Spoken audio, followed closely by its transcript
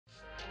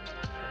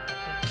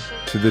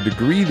To the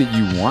degree that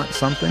you want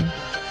something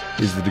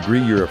is the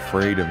degree you're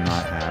afraid of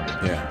not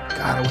having. Yeah.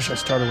 God, I wish I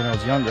started when I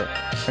was younger.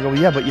 I go, well,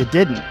 yeah, but you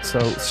didn't.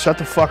 So shut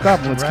the fuck up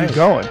and let's keep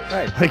going.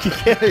 Right. Like you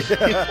can't.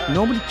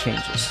 Nobody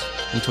changes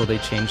until they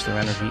change their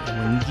energy.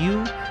 And when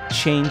you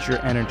change your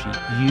energy,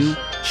 you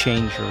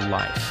change your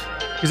life.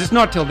 Because it's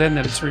not till then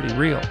that it's really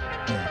real.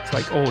 Yeah. It's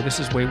like, oh, this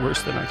is way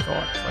worse than I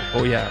thought. It's like,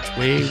 oh yeah, it's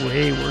way,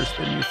 way worse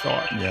than you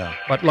thought. Yeah.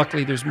 But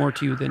luckily there's more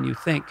to you than you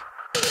think.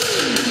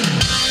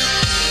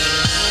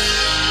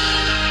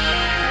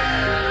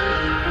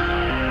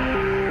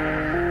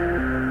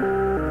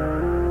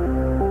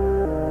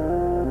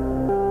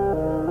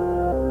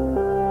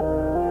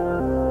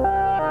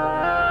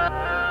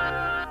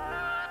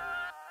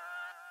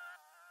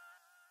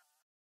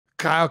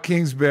 Kyle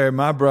Kingsbury,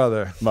 my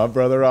brother. My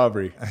brother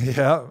Aubrey.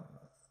 Yeah.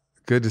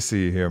 Good to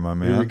see you here, my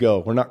man. Here we go.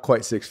 We're not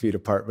quite 6 feet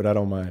apart, but I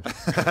don't mind.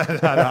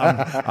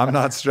 I'm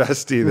not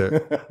stressed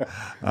either.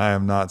 I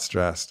am not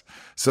stressed.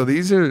 So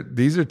these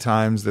are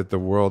times that the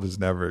world has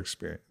never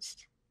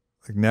experienced.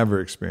 Like never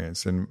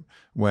experienced. And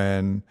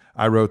when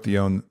I wrote the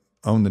Own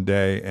the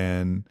Day,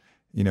 and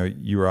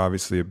you were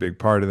obviously a big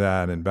part of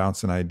that and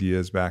bouncing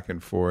ideas back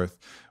and forth,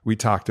 we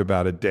talked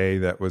about a day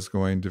that was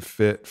going to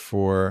fit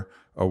for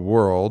a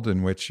world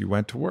in which you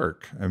went to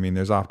work. I mean,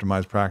 there's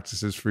optimized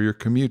practices for your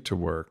commute to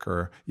work,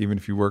 or even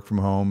if you work from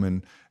home,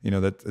 and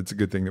that it's a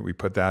good thing that we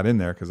put that in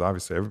there because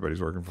obviously everybody's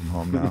working from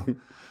home now.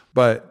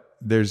 But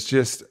there's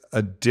just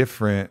a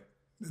different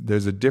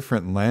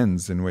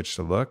lens in which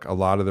to look. A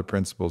lot of the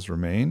principles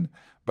remain,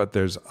 but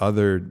there's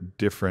other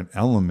different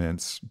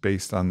elements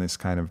based on this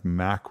kind of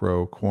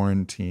macro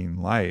quarantine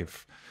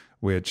life,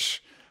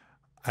 which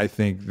I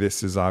think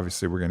this is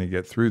obviously, we're going to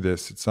get through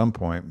this at some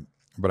point,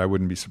 but I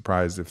wouldn't be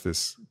surprised if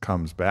this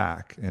comes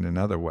back in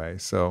another way.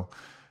 So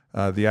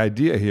the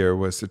idea here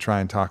was to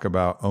try and talk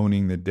about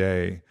owning the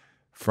day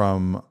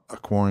from a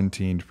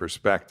quarantined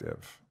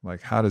perspective.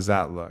 Like, how does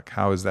that look?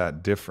 How is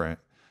that different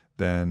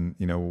than,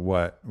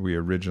 what we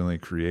originally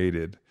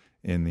created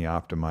in the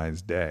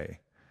optimized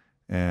day?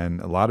 And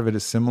a lot of it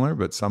is similar,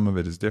 but some of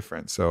it is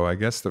different. So I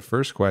guess the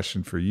first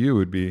question for you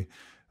would be,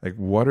 like,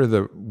 what are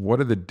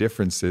the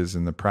differences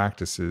in the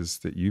practices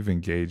that you've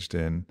engaged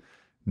in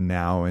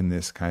now in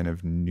this kind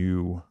of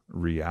new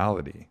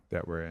reality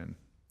that we're in?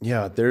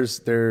 Yeah,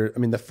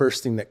 the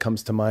first thing that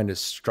comes to mind is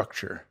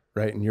structure,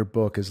 right? And your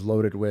book is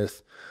loaded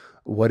with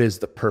what is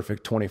the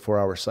perfect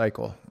 24-hour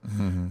cycle,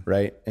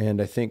 right?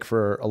 And I think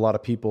for a lot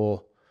of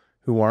people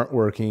who aren't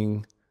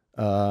working,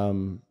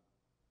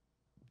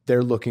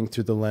 they're looking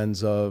through the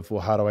lens of,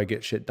 well, how do I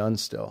get shit done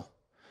still,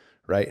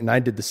 right? And I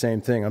did the same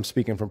thing. I'm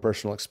speaking from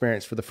personal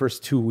experience. For the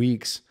first 2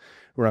 weeks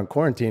we're on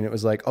quarantine, it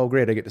was like, oh,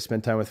 great, I get to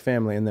spend time with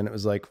family. And then it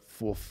was like,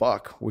 well,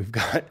 fuck, we've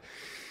got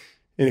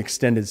an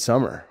extended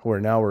summer where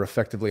now we're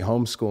effectively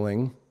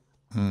homeschooling.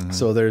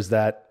 So there's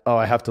that, oh,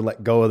 I have to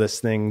let go of this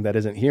thing that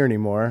isn't here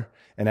anymore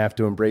and I have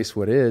to embrace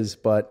what is.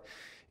 But,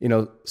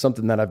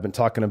 something that I've been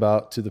talking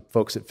about to the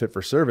folks at Fit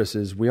for Service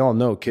is we all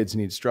know kids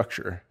need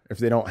structure. If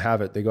they don't have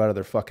it, they go out of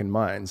their fucking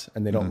minds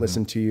and they don't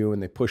listen to you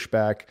and they push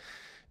back,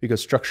 because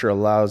structure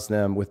allows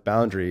them with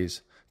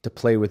boundaries to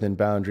play within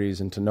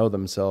boundaries and to know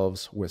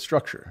themselves with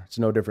structure. It's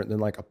no different than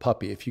like a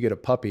puppy. If you get a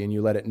puppy and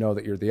you let it know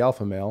that you're the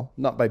alpha male,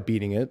 not by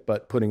beating it,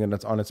 but putting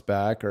it on its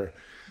back or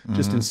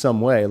just in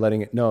some way,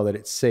 letting it know that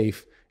it's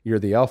safe, you're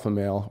the alpha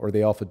male or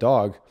the alpha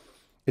dog,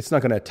 it's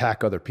not going to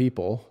attack other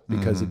people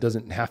because it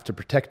doesn't have to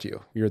protect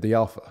you. You're the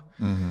alpha.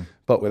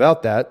 But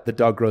without that, the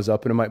dog grows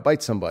up and it might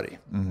bite somebody,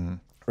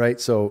 right?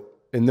 So,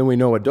 and then we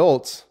know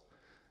adults,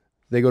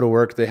 they go to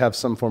work, they have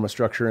some form of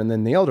structure. And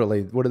then the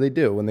elderly, what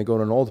do? When they go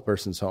to an old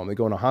person's home, they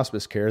go into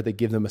hospice care, they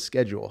give them a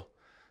schedule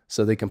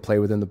so they can play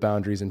within the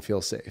boundaries and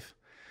feel safe.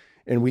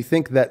 And we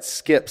think that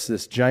skips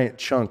this giant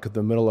chunk of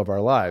the middle of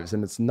our lives.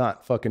 And it's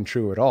not fucking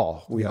true at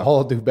all. We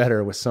all do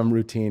better with some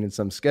routine and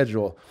some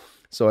schedule.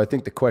 So I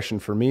think the question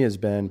for me has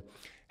been,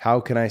 how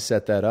can I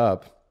set that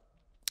up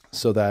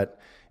so that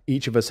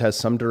each of us has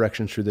some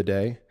direction through the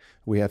day?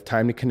 We have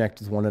time to connect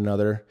with one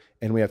another,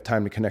 and we have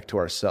time to connect to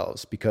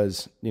ourselves,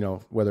 because,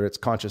 whether it's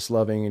conscious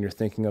loving and you're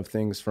thinking of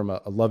things from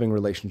a loving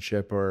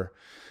relationship or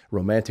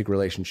romantic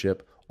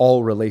relationship,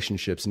 all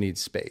relationships need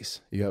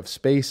space. You have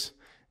space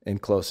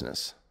and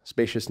closeness,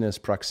 spaciousness,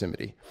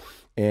 proximity.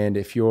 And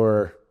if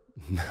you're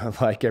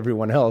like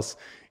everyone else,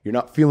 you're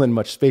not feeling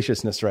much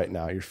spaciousness right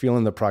now. You're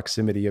feeling the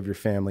proximity of your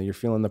family. You're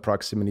feeling the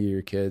proximity of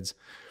your kids.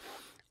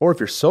 Or if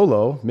you're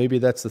solo, maybe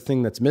that's the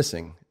thing that's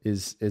missing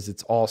is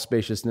it's all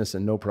spaciousness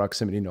and no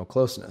proximity, no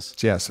closeness.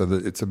 Yeah. So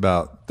it's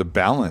about the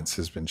balance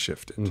has been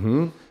shifted.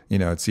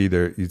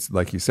 It's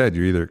like you said,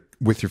 you're either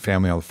with your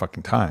family all the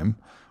fucking time,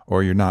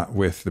 or you're not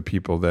with the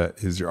people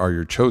that are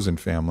your chosen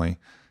family,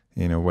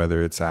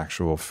 whether it's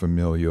actual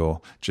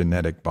familial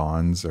genetic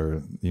bonds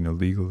or,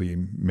 legally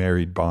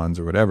married bonds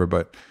or whatever,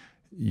 but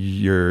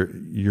your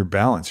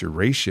balance, your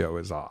ratio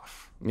is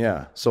off.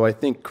 Yeah. So I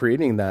think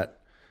creating that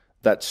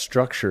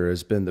structure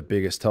has been the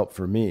biggest help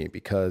for me,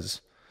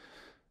 because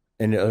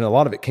And a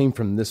lot of it came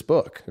from this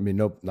book. I mean,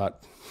 no,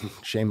 not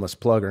shameless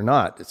plug or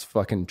not, it's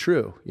fucking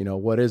true. You know,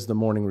 what is the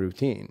morning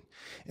routine?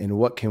 And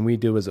what can we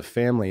do as a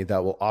family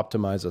that will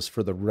optimize us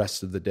for the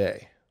rest of the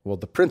day? Well,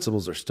 the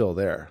principles are still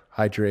there.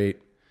 Hydrate,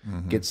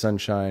 get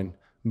sunshine,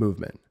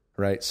 movement,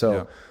 right?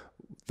 So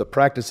the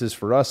practices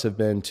for us have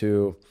been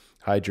to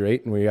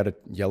hydrate, and we got to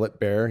yell at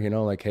Bear, you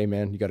know, like, hey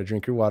man, you got to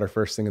drink your water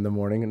first thing in the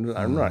morning. And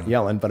I'm not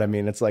yelling, but I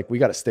mean, it's like, we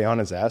got to stay on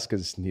his ass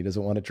because he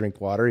doesn't want to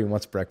drink water. He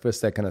wants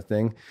breakfast, that kind of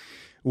thing.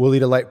 We'll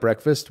eat a light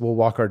breakfast. We'll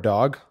walk our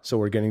dog. So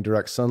we're getting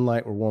direct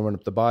sunlight. We're warming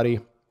up the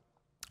body.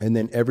 And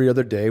then every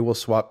other day we'll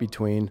swap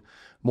between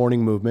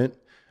morning movement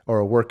or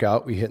a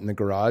workout we hit in the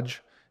garage.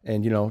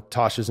 And, you know,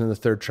 Tasha's in the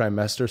 3rd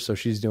trimester, so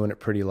she's doing it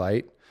pretty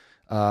light.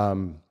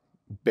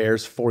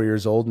 Bear's 4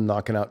 years old and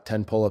knocking out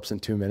 10 pull-ups in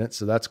 2 minutes.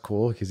 So that's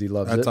cool because he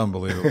loves it. That's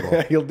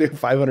unbelievable. He'll do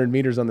 500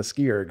 meters on the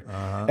ski erg.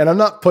 And I'm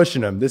not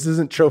pushing him. This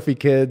isn't trophy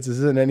kids. This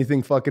isn't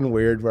anything fucking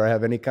weird where I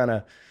have any kind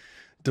of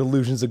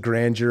delusions of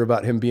grandeur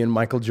about him being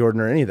Michael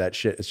Jordan or any of that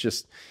shit. It's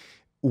just,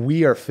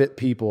 we are fit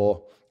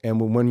people.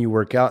 And when you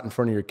work out in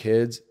front of your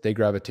kids, they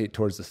gravitate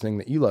towards the thing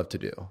that you love to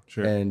do.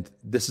 Sure. And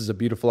this is a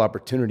beautiful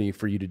opportunity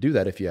for you to do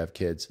that if you have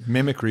kids.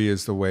 Mimicry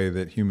is the way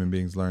that human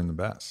beings learn the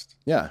best.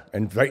 Yeah.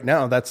 And right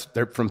now,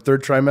 they're from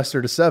 3rd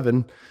trimester to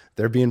 7,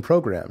 they're being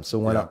programmed. So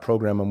why not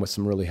program them with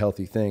some really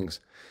healthy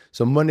things?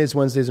 So Mondays,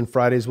 Wednesdays, and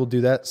Fridays, we'll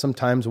do that.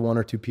 Sometimes 1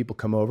 or 2 people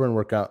come over and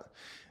work out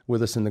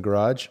with us in the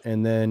garage.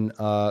 And then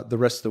the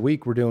rest of the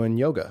week, we're doing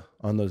yoga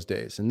on those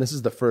days. And this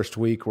is the first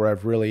week where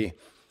I've really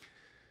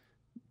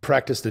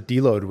practiced a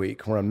deload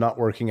week where I'm not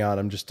working out.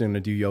 I'm just going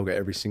to do yoga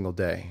every single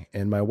day.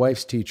 And my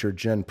wife's teacher,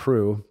 Jen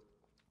Prue,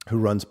 who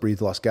runs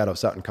Breathe Los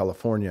Gatos out in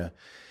California,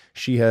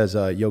 she has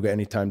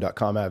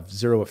yogaanytime.com. I have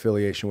zero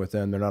affiliation with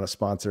them. They're not a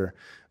sponsor,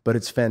 but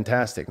it's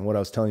fantastic. And what I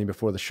was telling you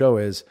before the show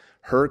is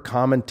her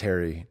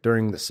commentary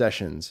during the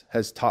sessions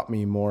has taught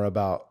me more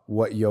about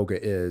what yoga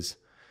is,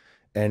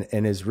 and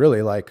is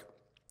really like,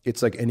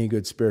 it's like any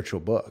good spiritual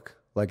book.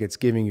 Like, it's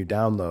giving you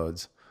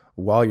downloads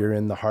while you're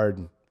in the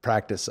hard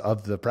practice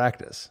of the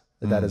practice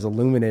that is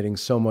illuminating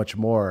so much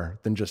more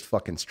than just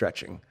fucking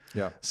stretching.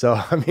 Yeah. So,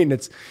 I mean,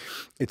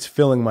 it's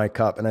filling my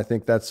cup. And I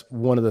think that's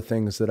one of the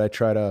things that I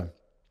try to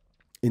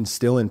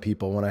instill in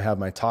people when I have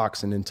my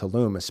talks and in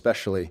Tulum,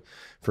 especially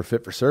for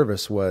Fit for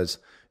Service, was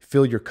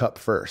fill your cup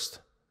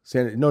first.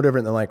 So, no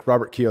different than like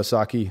Robert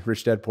Kiyosaki,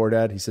 Rich Dad, Poor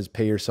Dad. He says,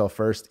 pay yourself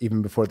first,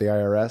 even before the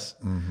IRS.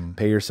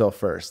 Pay yourself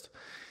first.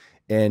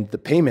 And the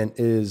payment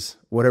is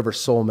whatever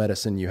soul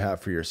medicine you have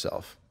for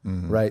yourself.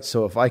 Right.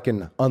 So if I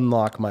can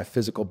unlock my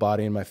physical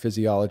body and my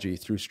physiology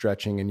through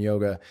stretching and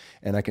yoga,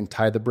 and I can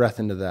tie the breath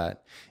into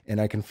that,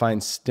 and I can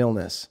find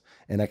stillness,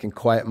 and I can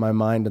quiet my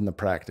mind in the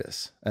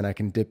practice, and I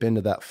can dip into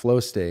that flow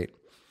state,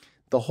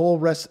 the whole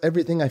rest,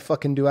 everything I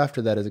fucking do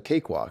after that is a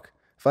cakewalk.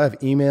 If I have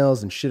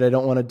emails and shit I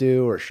don't want to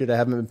do or shit I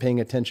haven't been paying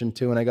attention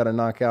to and I got to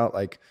knock out,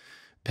 like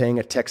paying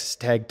a Texas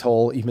tag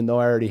toll, even though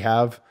I already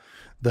have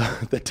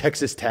the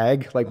Texas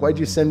tag, like, why'd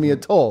you send me a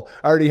toll?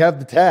 I already have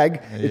the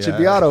tag. It should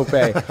be auto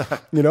pay,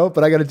 you know,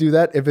 but I got to do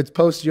that. If it's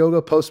post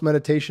yoga, post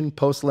meditation,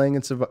 post laying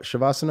in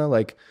Shavasana,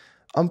 like,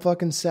 I'm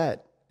fucking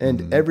set.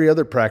 And every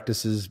other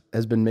practice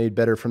has been made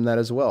better from that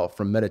as well,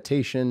 from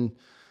meditation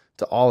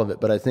to all of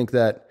it. But I think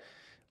that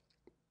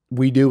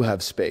we do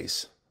have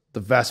space.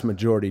 The vast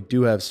majority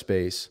do have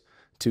space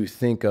to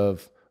think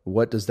of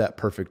what does that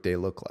perfect day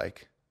look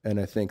like. And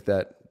I think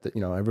that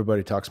you know,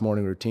 everybody talks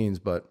morning routines,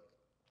 but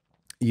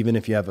even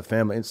if you have a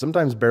family, and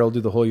sometimes Bear will do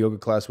the whole yoga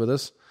class with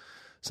us.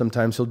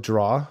 Sometimes he'll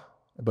draw,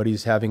 but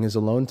he's having his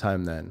alone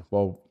time then.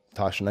 Well,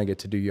 Tasha and I get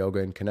to do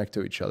yoga and connect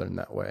to each other in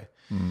that way.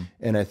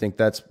 And I think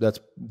that's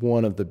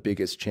one of the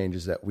biggest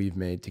changes that we've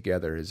made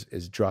together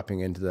is dropping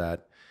into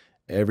that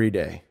every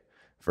day.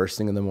 First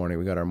thing in the morning,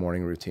 we got our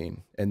morning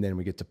routine, and then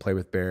we get to play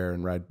with Bear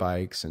and ride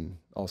bikes and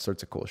all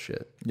sorts of cool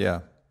shit. Yeah.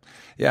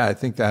 Yeah. I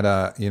think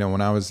that, you know,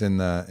 when I was in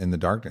the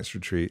darkness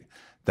retreat,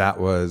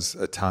 that was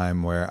a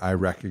time where I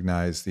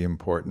recognized the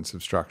importance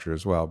of structure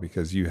as well,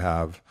 because you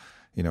have,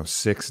 you know,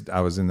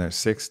 I was in there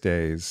 6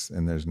 days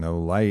and there's no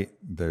light,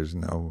 there's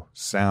no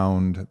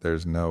sound,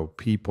 there's no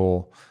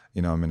people,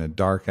 you know, I'm in a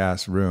dark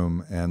ass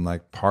room, and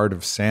like part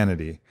of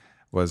sanity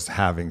was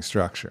having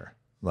structure.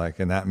 Like,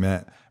 and that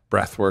meant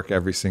breath work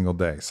every single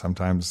day,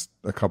 sometimes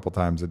a couple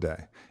times a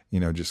day, you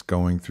know, just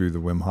going through the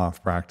Wim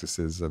Hof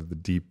practices of the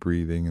deep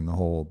breathing and the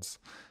holds.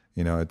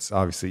 You know, it's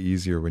obviously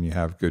easier when you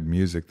have good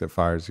music that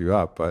fires you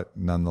up, but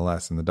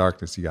nonetheless, in the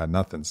darkness, you got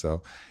nothing.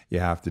 So you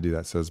have to do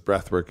that. So it's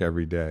breath work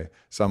every day,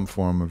 some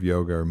form of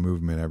yoga or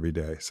movement every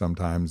day.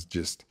 Sometimes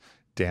just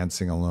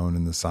dancing alone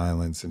in the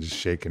silence and just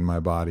shaking my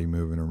body,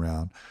 moving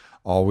around.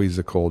 Always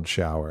a cold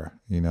shower,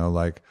 you know,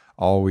 like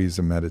always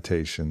a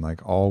meditation,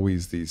 like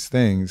always these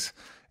things.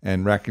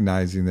 And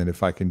recognizing that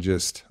if I can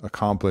just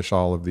accomplish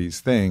all of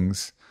these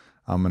things,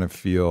 I'm going to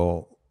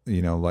feel,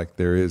 you know, like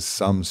there is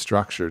some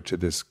structure to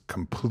this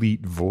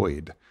complete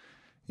void,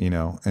 you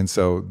know? And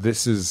so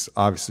this is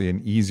obviously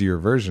an easier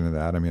version of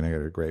that. I mean, I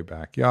got a great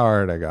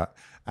backyard. I got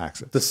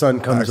access. The sun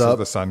comes up.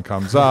 The sun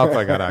comes up.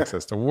 I got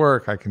access to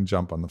work. I can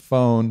jump on the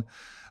phone.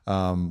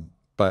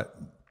 But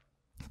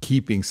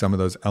keeping some of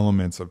those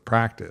elements of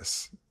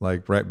practice.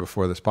 Like right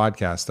before this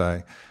podcast,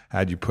 I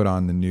had you put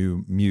on the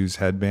new Muse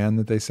headband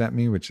that they sent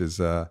me, which is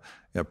a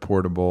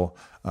portable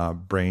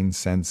brain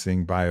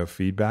sensing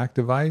biofeedback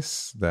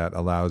device that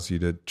allows you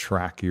to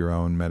track your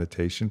own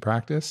meditation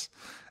practice.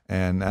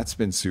 And that's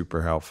been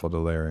super helpful to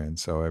layer in.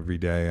 So every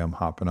day I'm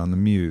hopping on the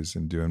Muse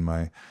and doing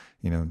my,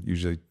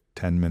 usually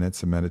 10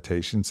 minutes of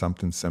meditation,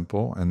 something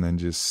simple, and then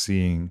just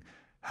seeing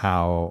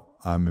how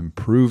I'm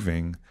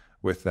improving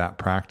with that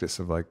practice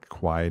of like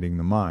quieting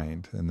the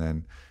mind, and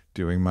then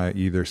doing my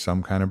either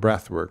some kind of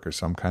breath work or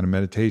some kind of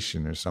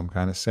meditation or some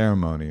kind of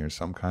ceremony or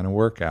some kind of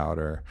workout.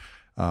 Or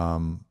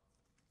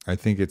I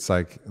think it's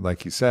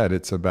like you said,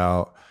 it's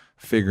about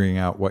figuring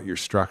out what your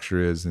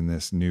structure is in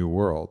this new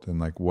world, and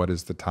like, what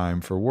is the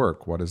time for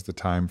work? What is the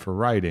time for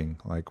writing?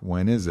 Like,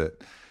 when is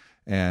it?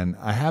 And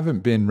I haven't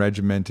been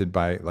regimented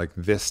by like,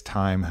 this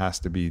time has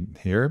to be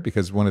here,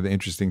 because one of the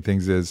interesting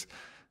things is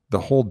the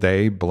whole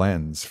day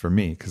blends for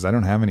me, because I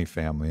don't have any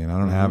family and I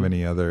don't have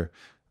any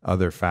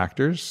other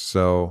factors.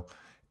 So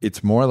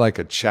it's more like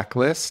a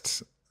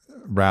checklist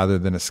rather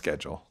than a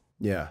schedule.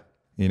 Yeah.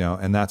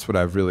 And that's what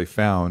I've really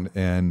found.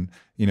 And,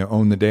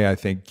 Own the Day, I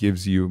think,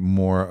 gives you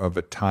more of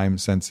a time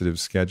sensitive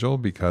schedule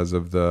because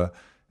of the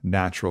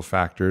natural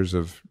factors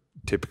of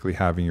typically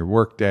having your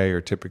work day,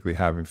 or typically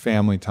having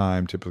family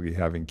time, typically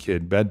having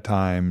kid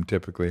bedtime,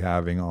 typically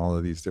having all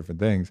of these different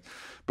things.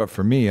 But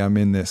for me, I'm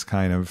in this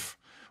kind of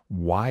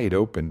wide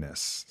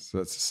openness. So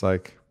it's just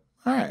like,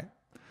 all right,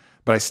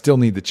 but I still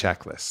need the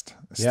checklist.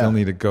 I still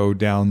need to go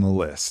down the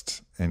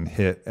list and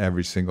hit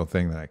every single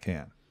thing that I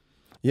can.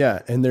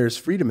 Yeah. And there's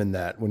freedom in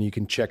that when you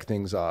can check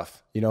things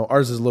off.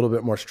 Ours is a little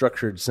bit more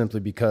structured simply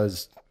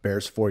because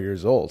Bear's 4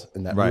 years old,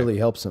 and that really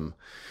helps him.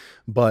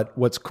 But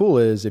what's cool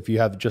is if you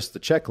have just the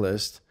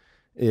checklist,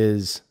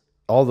 is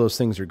all those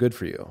things are good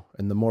for you.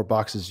 And the more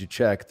boxes you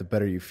check, the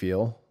better you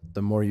feel,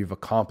 the more you've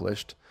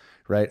accomplished,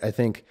 right? I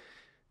think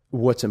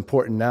what's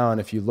important now,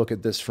 and if you look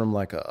at this from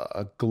like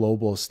a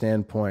global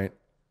standpoint,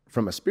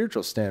 from a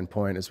spiritual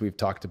standpoint, as we've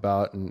talked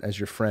about, and as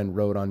your friend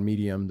wrote on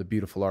Medium, the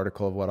beautiful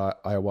article of what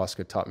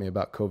ayahuasca taught me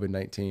about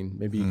COVID-19.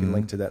 Maybe you can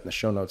link to that in the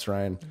show notes,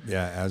 Ryan.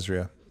 Yeah,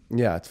 Azria.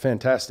 Yeah, it's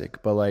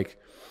fantastic. But like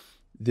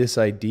this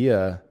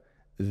idea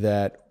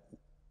that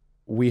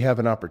we have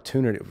an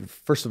opportunity,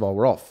 first of all,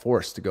 we're all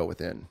forced to go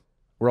within.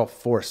 We're all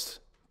forced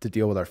to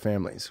deal with our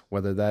families,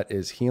 whether that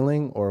is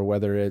healing or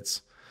whether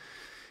it's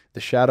the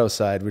shadow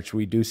side, which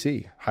we do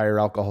see, higher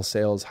alcohol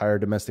sales, higher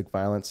domestic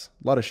violence,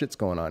 a lot of shit's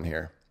going on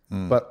here.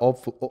 But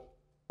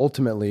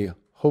ultimately,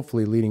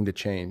 hopefully leading to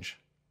change,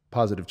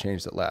 positive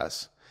change that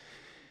lasts.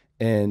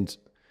 And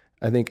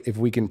I think if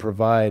we can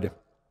provide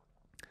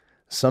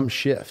some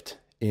shift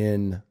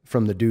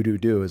from the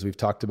do, as we've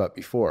talked about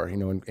before,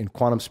 in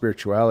Quantum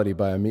Spirituality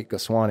by Amit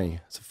Goswami,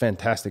 it's a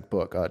fantastic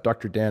book.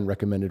 Dr. Dan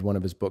recommended one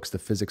of his books, The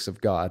Physics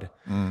of God,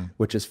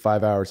 which is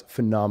 5 hours,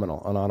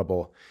 phenomenal on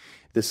Audible.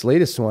 This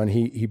latest one,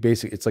 he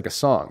basically, it's like a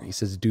song. He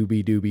says, do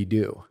be,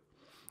 do.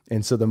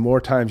 And so the more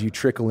times you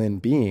trickle in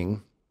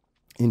being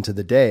into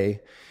the day,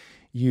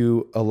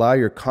 you allow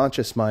your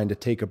conscious mind to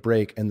take a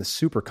break, and the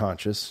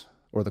superconscious,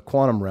 or the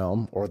quantum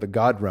realm, or the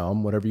God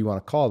realm, whatever you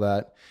want to call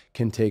that,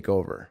 can take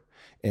over.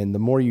 And the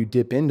more you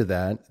dip into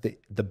that,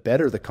 the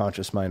better the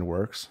conscious mind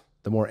works,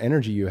 the more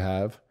energy you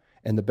have,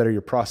 and the better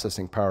your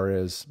processing power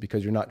is,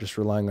 because you're not just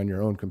relying on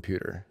your own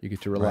computer. You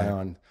get to rely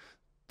on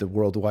the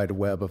world wide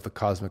web of the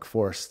cosmic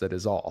force that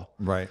is all.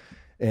 Right.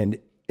 And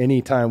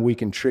anytime we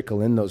can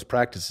trickle in those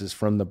practices,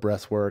 from the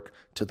breath work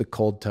to the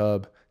cold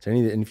tub,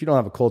 and if you don't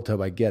have a cold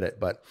tub, I get it,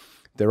 but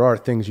there are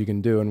things you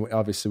can do. And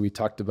obviously we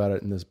talked about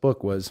it in this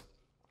book, was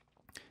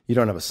you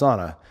don't have a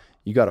sauna,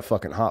 you got a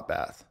fucking hot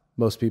bath.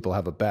 Most people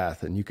have a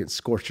bath, and you can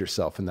scorch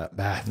yourself in that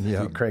bath if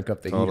you crank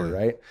up the heater,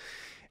 right?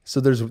 So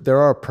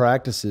there are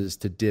practices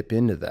to dip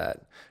into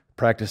that,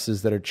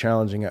 practices that are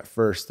challenging at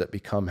first that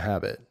become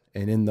habit.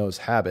 And in those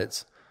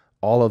habits,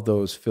 all of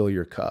those fill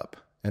your cup.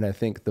 And I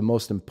think the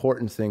most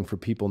important thing for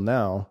people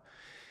now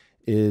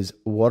is,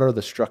 what are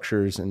the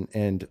structures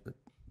and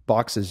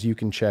boxes you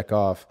can check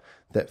off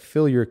that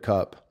fill your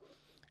cup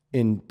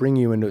and bring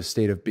you into a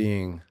state of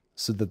being,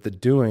 so that the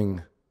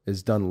doing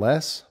is done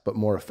less but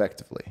more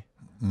effectively.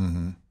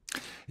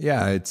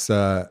 Yeah, it's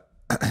the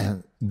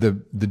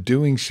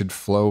doing should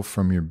flow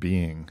from your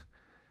being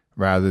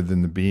rather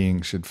than the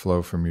being should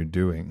flow from your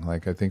doing.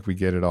 Like, I think we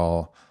get it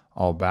all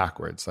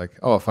backwards. Like,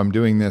 oh, if I'm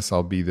doing this,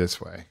 I'll be this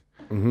way.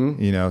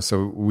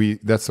 So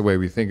that's the way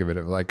we think of it.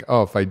 Of like,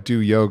 oh, if I do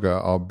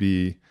yoga, I'll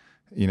be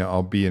in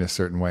a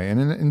certain way. And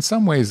in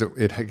some ways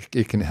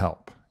it can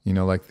help,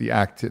 like the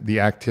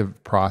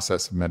active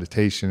process of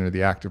meditation, or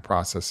the active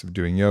process of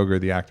doing yoga, or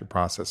the active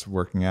process of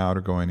working out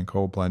or going in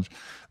cold plunge.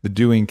 The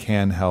doing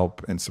can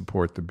help and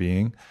support the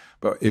being.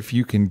 But if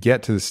you can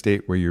get to the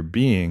state where you're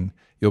being,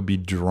 you'll be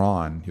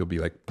drawn, you'll be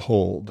like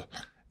pulled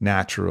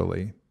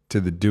naturally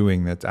to the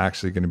doing that's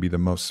actually going to be the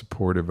most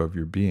supportive of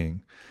your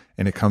being.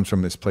 And it comes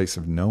from this place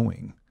of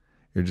knowing.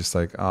 You're just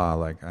like,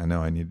 I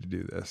know I need to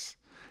do this.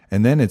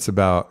 And then it's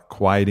about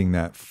quieting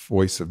that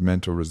voice of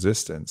mental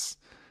resistance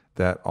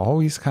that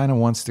always kind of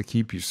wants to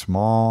keep you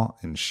small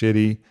and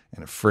shitty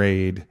and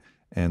afraid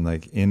and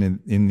like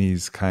in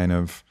these kind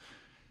of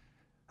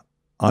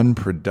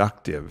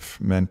unproductive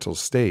mental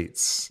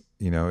states,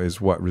 is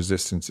what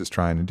resistance is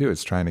trying to do.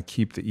 It's trying to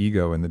keep the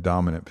ego in the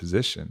dominant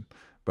position.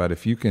 But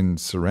if you can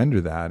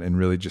surrender that and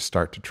really just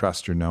start to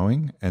trust your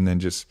knowing, and then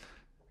just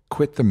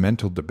quit the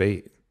mental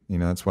debate.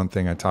 That's one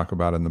thing I talk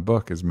about in the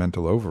book is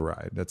mental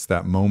override. That's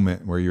that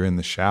moment where you're in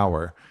the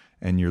shower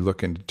and you're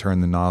looking to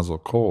turn the nozzle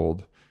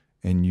cold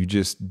and you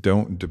just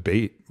don't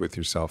debate with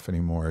yourself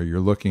anymore. You're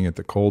looking at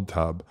the cold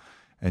tub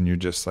and you're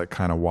just like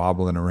kind of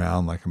wobbling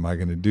around like, am I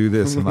going to do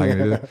this? Am I going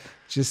to do that?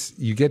 Just,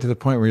 you get to the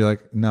point where you're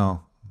like,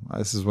 no,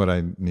 this is what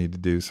I need to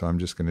do. So I'm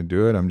just going to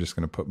do it. I'm just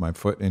going to put my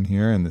foot in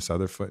here and this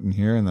other foot in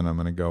here. And then I'm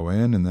going to go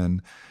in, and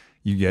then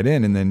you get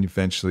in, and then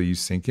eventually you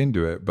sink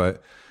into it.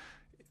 But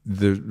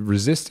the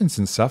resistance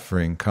and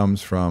suffering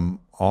comes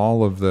from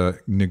all of the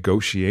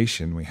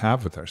negotiation we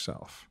have with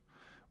ourselves.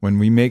 When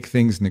we make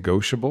things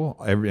negotiable,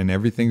 and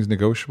everything's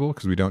negotiable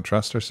because we don't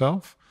trust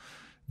ourselves,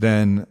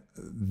 then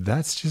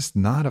that's just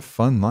not a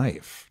fun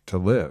life to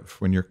live.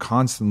 When you're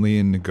constantly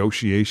in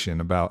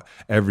negotiation about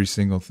every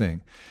single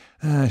thing.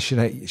 Should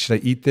I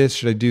eat this?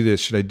 Should I do this?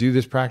 Should I do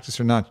this practice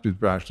or not do the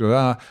practice?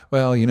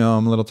 Well, I'm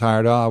a little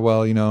tired. I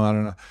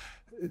don't know.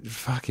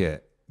 Fuck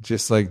it.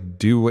 Just like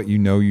do what you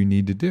know you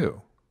need to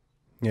do.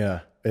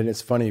 Yeah. And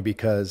it's funny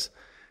because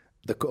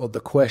the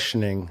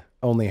questioning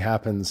only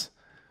happens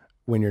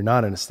when you're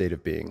not in a state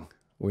of being.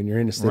 When you're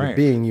in a state of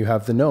being, you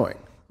have the knowing,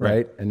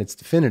 right? And it's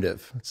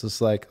definitive. It's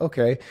just like,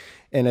 okay.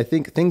 And I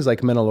think things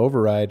like mental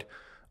override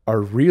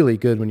are really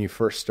good when you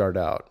first start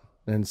out.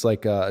 And it's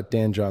like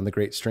Dan John, the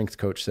great strength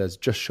coach, says,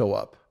 just show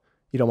up.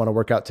 You don't want to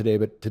work out today,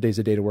 but today's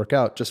a day to work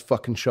out. Just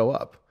fucking show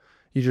up.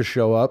 You just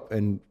show up,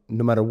 and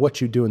no matter what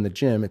you do in the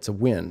gym, it's a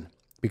win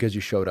because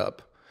you showed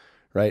up,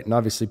 right? And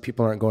obviously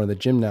people aren't going to the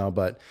gym now,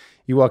 but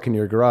you walk into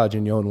your garage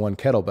and you own one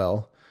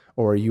kettlebell,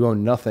 or you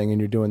own nothing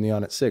and you're doing the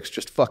Onnit 6,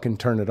 just fucking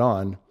turn it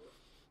on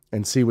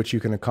and see what you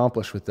can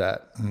accomplish with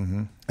that.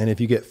 Mm-hmm. And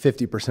if you get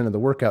 50% of the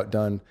workout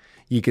done,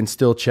 you can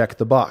still check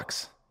the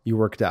box. You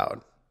worked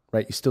out,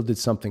 right? You still did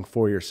something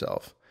for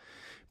yourself.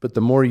 But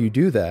the more you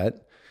do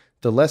that,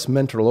 the less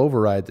mental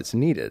override that's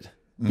needed,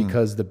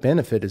 because the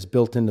benefit is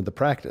built into the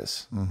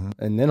practice. Mm-hmm.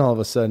 And then all of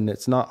a sudden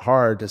it's not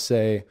hard to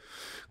say,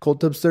 cold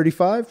tub's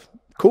 35,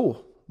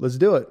 cool, let's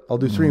do it. I'll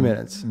do 3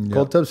 minutes. Yep.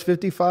 Cold tub's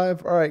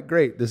 55, all right,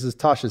 great. This is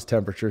Tasha's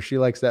temperature. She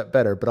likes that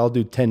better, but I'll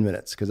do 10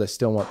 minutes because I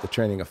still want the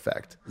training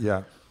effect.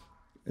 Yeah.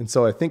 And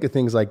so I think of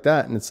things like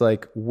that, and it's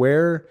like,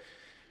 where,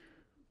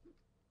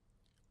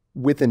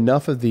 with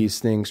enough of these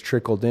things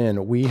trickled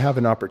in, we have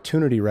an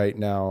opportunity right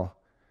now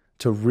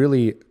to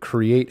really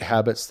create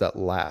habits that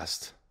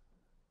last.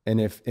 And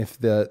if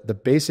the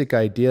basic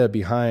idea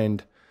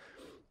behind,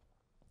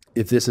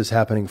 if this is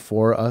happening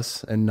for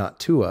us and not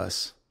to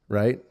us,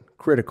 right?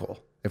 Critical.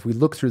 If we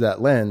look through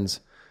that lens,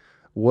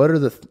 what are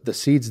the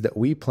seeds that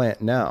we plant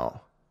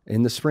now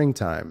in the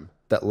springtime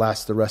that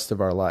last the rest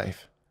of our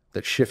life,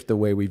 that shift the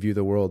way we view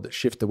the world, that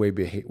shift the way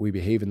we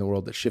behave in the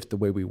world, that shift the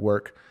way we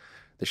work,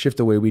 that shift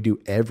the way we do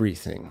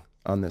everything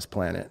on this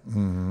planet,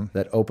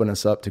 that open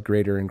us up to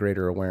greater and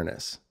greater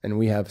awareness. And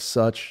we have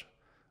such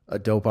a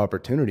dope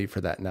opportunity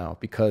for that now,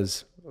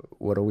 because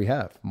what do we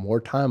have?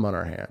 More time on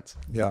our hands.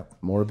 Yeah.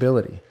 More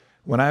ability.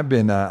 When I've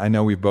been, I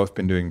know we've both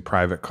been doing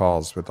private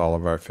calls with all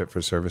of our Fit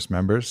for Service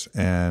members.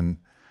 And,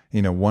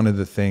 one of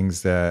the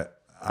things that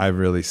I've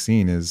really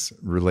seen is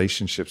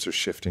relationships are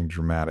shifting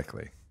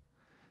dramatically.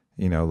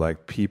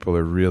 Like people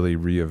are really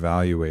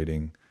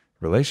reevaluating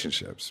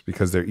relationships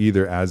because they're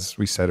either, as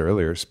we said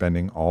earlier,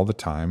 spending all the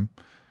time,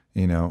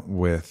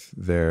 with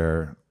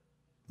their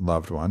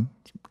loved one.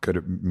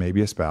 Could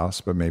maybe a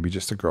spouse, but maybe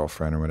just a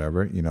girlfriend or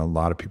whatever. A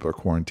lot of people are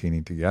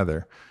quarantining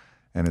together,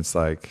 and it's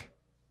like,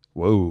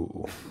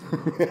 whoa,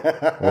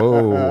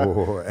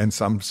 whoa. And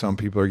some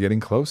people are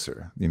getting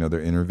closer. They're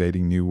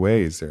innovating new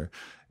ways. They're,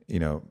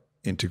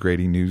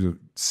 integrating new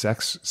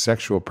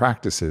sexual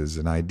practices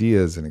and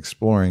ideas, and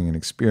exploring and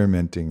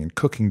experimenting and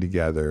cooking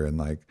together and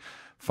like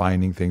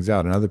finding things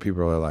out. And other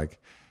people are like,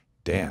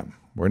 damn,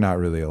 we're not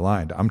really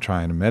aligned. I'm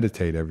trying to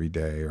meditate every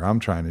day, or I'm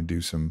trying to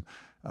do some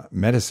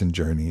medicine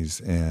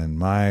journeys, and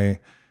my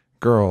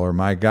girl or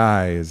my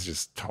guy is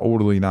just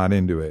totally not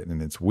into it.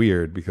 And it's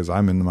weird because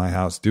I'm in my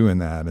house doing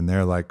that, and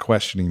they're like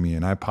questioning me,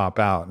 and I pop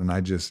out and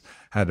I just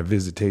had a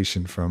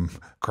visitation from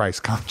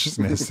Christ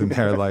consciousness, and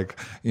they're like,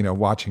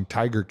 watching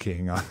Tiger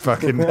King on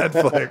fucking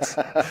Netflix.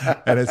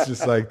 And it's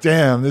just like,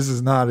 damn, this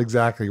is not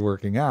exactly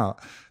working out.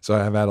 So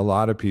I've had a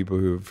lot of people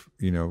who've,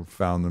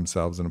 found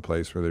themselves in a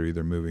place where they're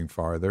either moving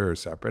farther or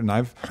separate. And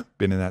I've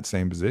been in that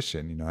same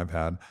position. I've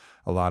had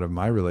a lot of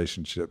my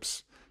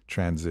relationships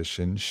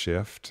transition,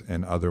 shift,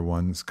 and other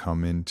ones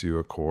come into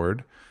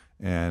accord.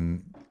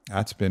 And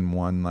that's been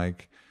one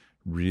like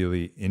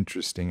really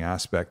interesting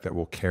aspect that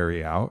will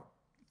carry out.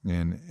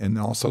 And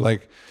also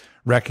like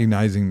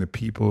recognizing the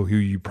people who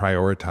you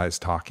prioritize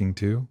talking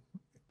to,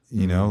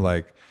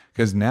 like,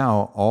 because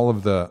now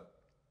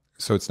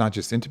so it's not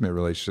just intimate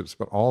relationships,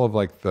 but all of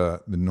like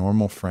the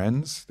normal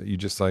friends that you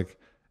just like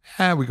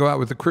we go out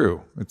with the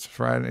crew. It's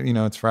Friday,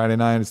 it's Friday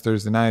night, it's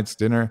Thursday night, it's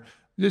dinner.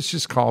 Let's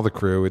just call the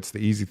crew. It's the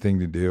easy thing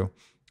to do.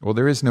 Well,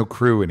 there is no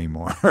crew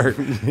anymore.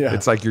 Yeah.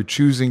 It's like you're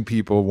choosing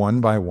people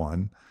one by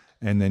one,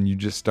 and then you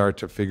just start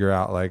to figure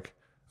out like,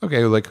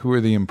 okay, like who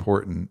are the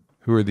important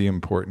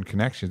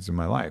connections in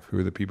my life? Who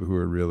are the people who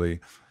are really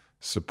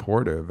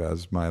supportive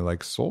as my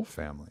like soul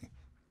family?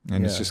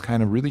 And it's just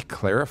kind of really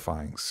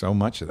clarifying so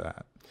much of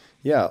that.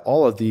 Yeah,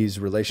 all of these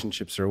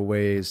relationships are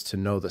ways to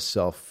know the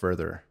self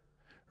further,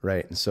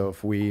 right? And so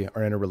if we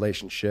are in a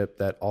relationship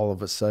that all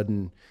of a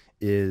sudden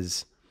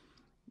is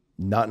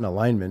not in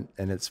alignment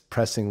and it's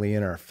pressingly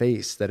in our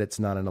face that it's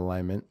not in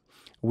alignment,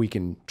 we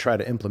can try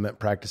to implement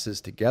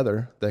practices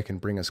together that can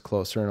bring us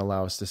closer and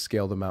allow us to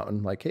scale the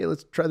mountain. Like, hey,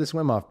 let's try this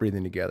Wim Hof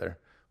breathing together.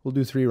 We'll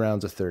do 3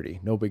 rounds of 30,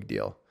 no big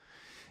deal.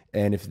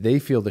 And if they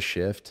feel the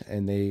shift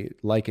and they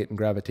like it and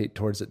gravitate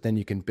towards it, then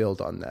you can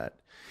build on that.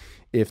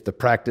 If the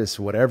practice,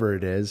 whatever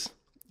it is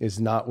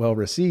not well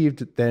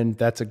received, then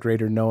that's a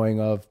greater knowing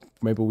of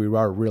maybe we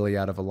are really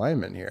out of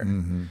alignment here.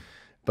 Mm-hmm.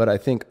 But I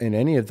think in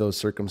any of those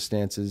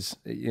circumstances,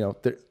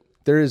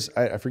 there is,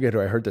 I forget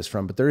who I heard this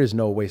from, but there is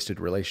no wasted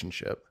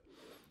relationship.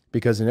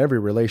 Because in every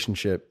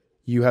relationship,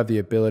 you have the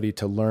ability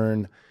to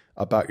learn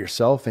about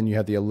yourself and you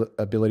have the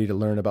ability to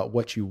learn about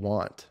what you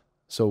want.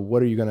 So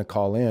what are you going to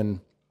call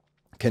in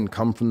can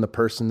come from the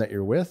person that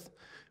you're with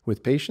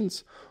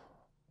patience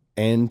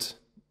and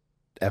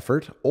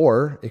effort,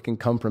 or it can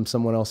come from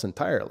someone else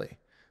entirely.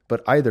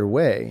 But either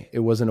way, it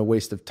wasn't a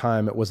waste of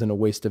time. It wasn't a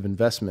waste of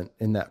investment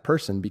in that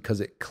person because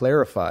it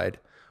clarified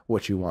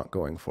what you want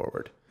going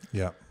forward.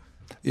 Yeah.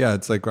 Yeah.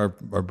 It's like our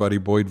buddy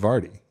Boyd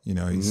Vardy,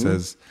 he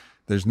says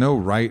there's no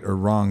right or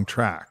wrong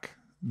track.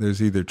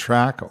 There's either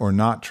track or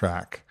not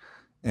track.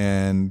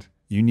 And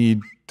you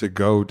need to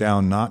go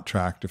down not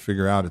track to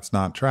figure out it's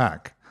not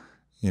track,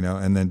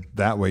 and then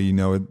that way,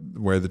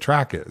 where the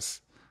track is.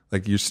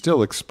 Like you're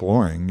still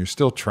exploring, you're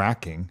still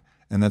tracking.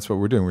 And that's what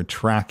we're doing. We're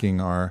tracking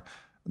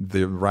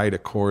the right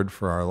accord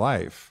for our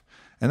life.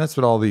 And that's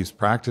what all these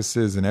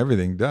practices and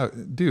everything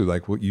do.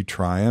 Like what you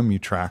try them, you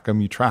track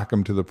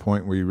them to the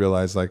point where you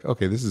realize like,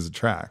 okay, this is a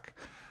track.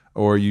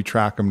 Or you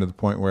track them to the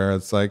point where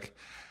it's like,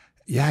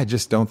 yeah, I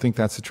just don't think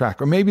that's the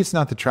track. Or maybe it's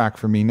not the track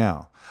for me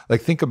now.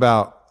 Like think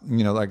about,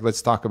 like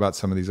let's talk about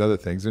some of these other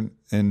things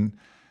and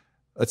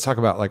let's talk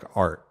about like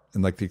art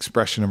and like the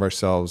expression of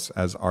ourselves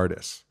as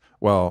artists.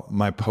 Well,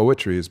 my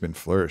poetry has been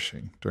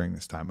flourishing during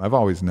this time. I've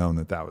always known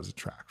that was a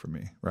track for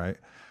me, right?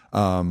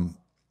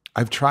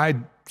 I've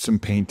tried some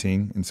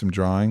painting and some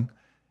drawing.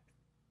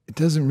 It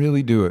doesn't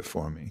really do it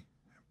for me,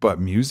 but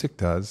music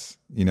does.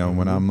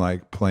 When I'm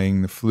like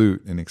playing the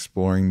flute and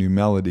exploring new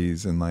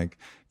melodies and like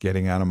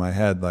getting out of my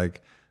head,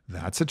 like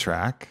that's a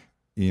track,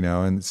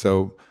 and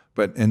so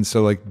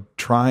like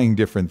trying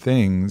different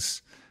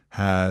things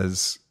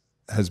has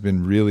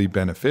been really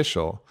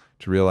beneficial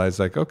to realize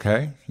like,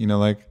 okay,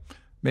 like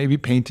maybe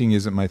painting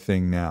isn't my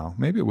thing now.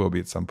 Maybe it will be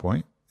at some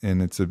point,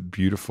 and it's a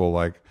beautiful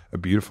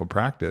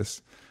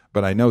practice.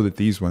 But I know that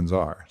these ones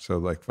are. So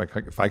like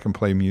if I can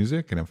play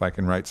music and if I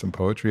can write some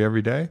poetry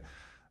every day,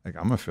 like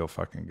I'm gonna feel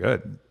fucking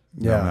good,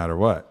 no matter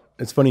what.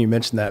 It's funny you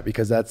mentioned that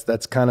because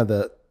that's kind of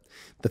the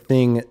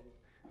thing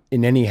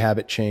in any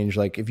habit change.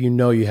 Like if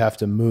you have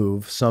to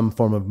move some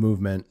form of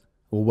movement,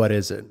 well, what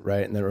is it,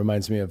 right? And that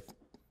reminds me of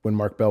when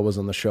Mark Bell was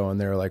on the show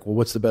and they were like, well,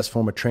 what's the best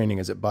form of training?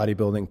 Is it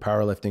bodybuilding,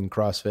 powerlifting,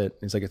 CrossFit?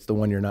 He's like, it's the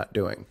one you're not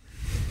doing.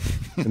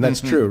 And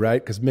that's true,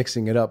 right? Because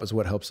mixing it up is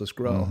what helps us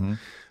grow. Mm-hmm.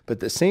 But at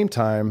the same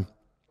time,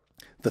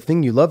 the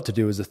thing you love to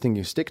do is the thing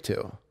you stick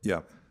to.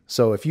 Yeah.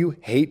 So if you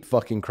hate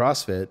fucking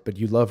CrossFit, but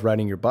you love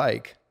riding your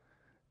bike,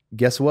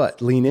 guess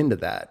what? Lean into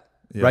that.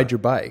 Yeah. Ride your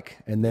bike.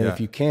 And then if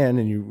you can,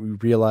 and you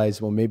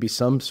realize, well, maybe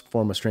some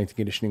form of strength and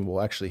conditioning will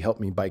actually help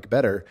me bike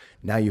better.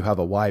 Now you have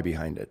a why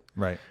behind it.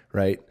 Right.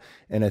 Right.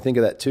 And I think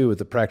of that too with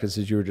the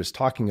practices you were just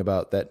talking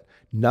about, that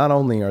not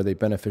only are they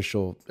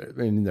beneficial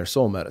in their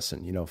soul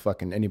medicine,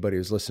 fucking anybody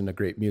who's listened to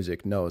great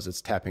music knows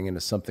it's tapping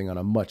into something on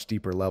a much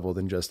deeper level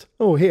than just,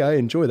 oh, hey, I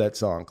enjoy that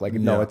song. Like,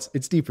 no, it's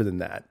deeper than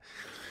that.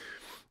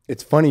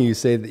 It's funny you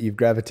say that you've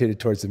gravitated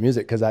towards the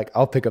music because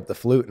I'll pick up the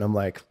flute and I'm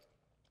like,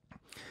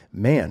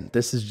 man,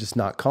 this is just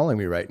not calling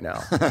me right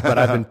now. But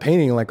I've been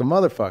painting like a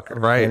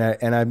motherfucker. Right.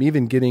 And I'm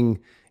even getting,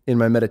 in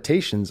my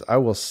meditations, I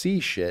will see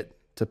shit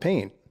to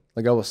paint.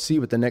 Like I will see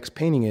what the next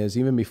painting is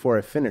even before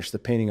I finish the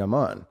painting I'm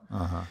on.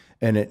 Uh-huh.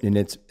 And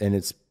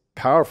it's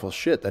powerful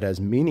shit that has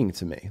meaning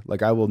to me.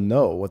 Like I will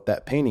know what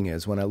that painting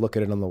is when I look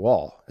at it on the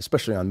wall,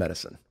 especially on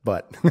medicine.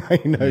 But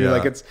you're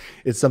like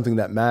it's something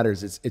that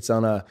matters. It's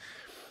on a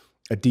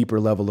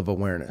deeper level of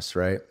awareness,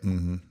 right?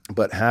 Mm-hmm.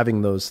 But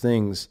having those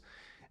things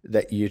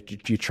that you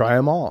try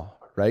them all,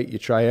 right? You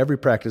try every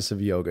practice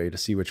of yoga to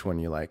see which one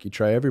you like. You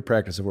try every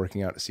practice of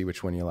working out to see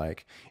which one you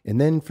like.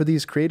 And then for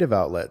these creative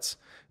outlets,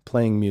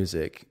 playing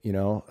music,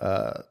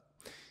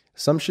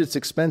 some shit's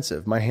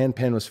expensive. My hand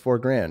pan was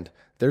 $4,000.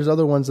 There's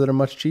other ones that are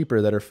much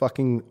cheaper that are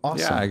fucking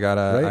awesome. Yeah, I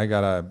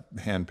got a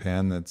hand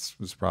pan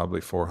was probably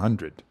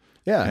 $400.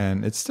 Yeah.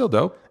 And it's still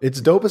dope.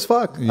 It's dope as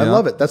fuck. I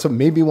love it. That's what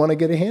made me want to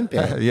get a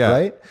handpan. Yeah.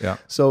 Right. Yeah.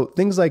 So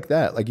things like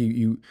that, like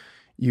you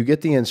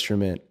get the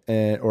instrument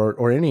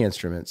or any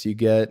instruments, you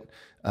get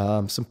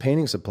some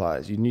painting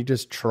supplies. You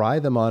just try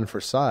them on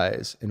for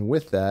size. And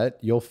with that,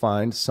 you'll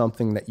find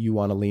something that you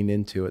want to lean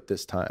into at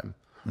this time.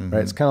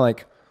 Right. It's kind of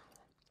like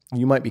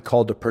you might be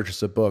called to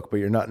purchase a book, but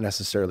you're not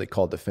necessarily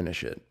called to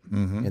finish it.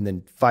 And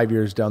then 5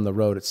 years down the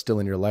road, it's still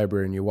in your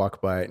library and you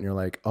walk by it and you're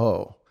like,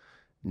 oh,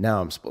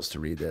 now I'm supposed to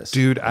read this.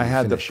 Dude, I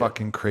had the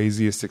fucking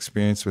craziest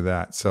experience with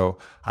that. So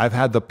I've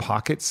had the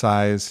pocket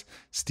size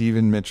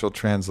Stephen Mitchell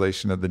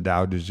translation of the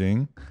Tao Te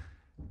Ching,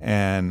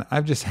 and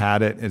I've just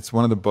had it. It's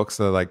one of the books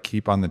that I like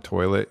keep on the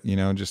toilet, you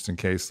know, just in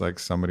case like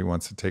somebody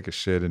wants to take a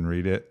shit and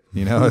read it.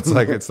 You know, it's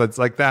like it's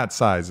like that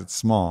size. It's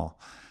small.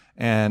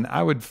 And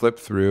I would flip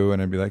through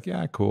and I'd be like,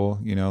 yeah, cool,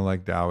 you know,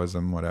 like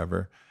Taoism,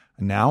 whatever.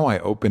 Now I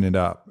open it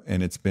up,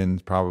 and it's been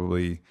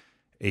probably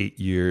 8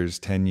 years,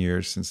 10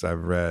 years since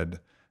I've read,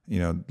 you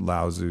know,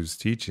 Lao Tzu's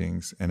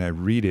teachings, and I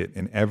read it,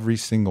 and every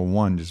single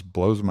one just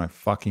blows my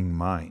fucking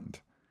mind.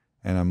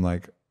 And I'm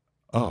like,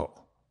 oh,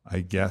 I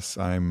guess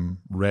I'm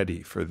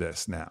ready for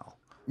this now.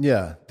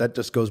 Yeah, that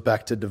just goes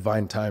back to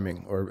divine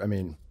timing, or I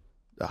mean,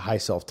 the high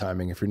self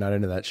timing if you're not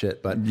into that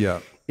shit. But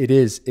yeah, it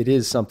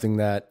is something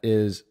that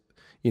is,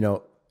 you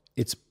know,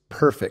 it's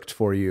perfect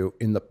for you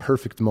in the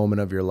perfect moment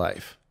of your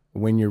life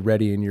when you're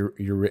ready and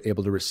you're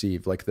able to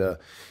receive. Like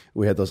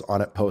we had those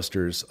Onnit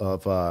posters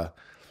of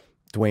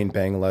Dwayne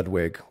Bang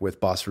Ludwig with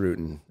Boss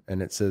Rutan,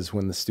 and it says,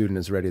 when the student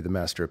is ready, the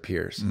master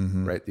appears,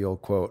 right? The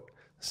old quote,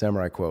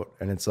 samurai quote.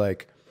 And it's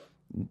like,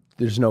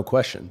 there's no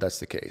question that's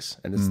the case.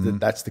 And it's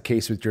that's the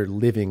case with your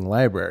living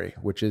library,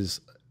 which is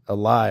a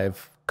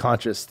live,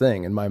 conscious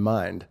thing in my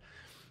mind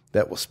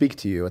that will speak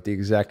to you at the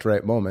exact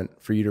right moment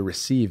for you to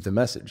receive the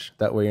message.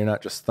 That way you're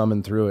not just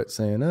thumbing through it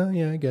saying, oh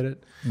yeah, I get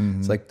it.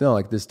 It's like, no,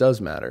 like this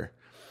does matter.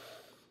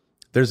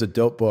 There's a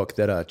dope book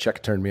that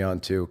Czech turned me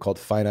on to called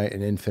Finite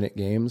and Infinite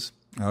Games.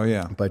 Oh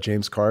yeah, by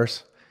James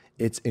Cars.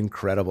 It's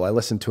incredible. I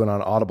listened to it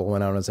on Audible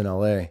when I was in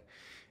LA,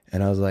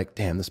 and I was like,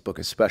 damn, this book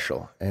is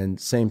special. And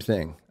same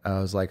thing. I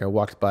was like, I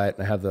walked by it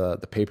and I have the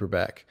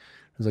paperback.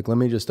 I was like, let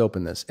me just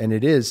open this. And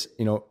it is,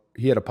 you know,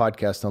 he had a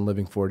podcast on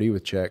Living 4D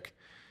with Czech,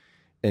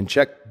 and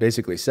Czech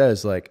basically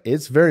says like,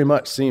 it's very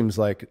much seems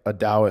like a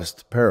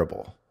Taoist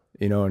parable,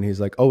 you know, and he's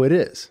like, oh, it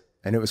is.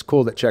 And it was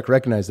cool that Czech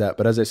recognized that.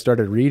 But as I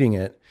started reading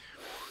it,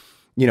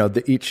 you know,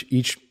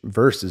 each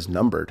verse is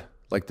numbered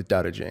like the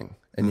Tao Te Ching.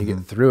 And you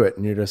get through it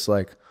and you're just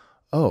like,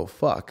 oh,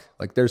 fuck.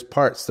 Like there's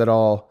parts that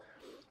I'll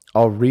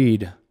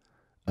read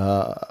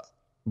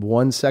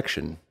one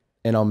section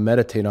and I'll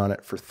meditate on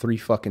it for 3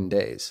 fucking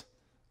days.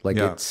 Like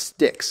it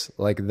sticks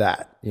like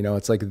that. You know,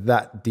 it's like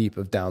that deep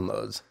of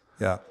downloads.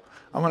 Yeah.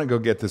 I want to go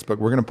get this book.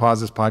 We're going to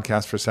pause this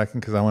podcast for a second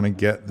because I want to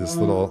get this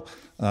little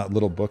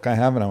book I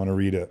have, and I want to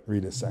read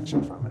a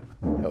section from it.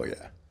 Oh,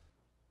 yeah.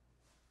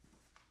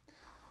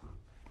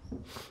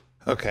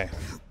 Okay.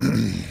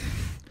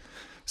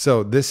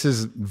 So this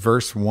is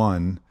verse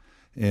 1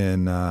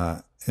 in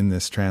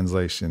this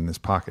translation, this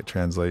pocket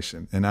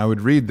translation. And I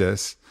would read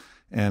this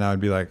and I would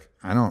be like,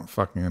 I don't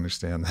fucking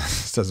understand this.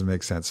 This doesn't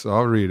make sense. So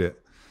I'll read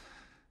it.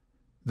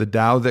 The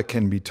Tao that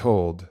can be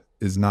told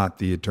is not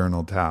the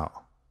eternal Tao.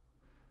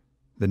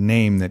 The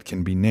name that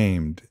can be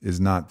named is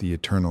not the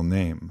eternal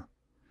name.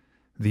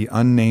 The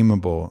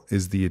unnameable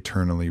is the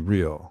eternally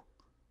real.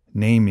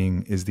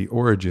 Naming is the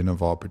origin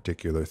of all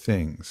particular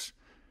things.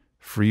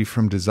 Free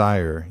from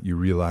desire, you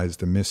realize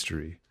the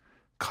mystery.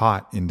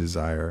 Caught in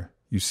desire,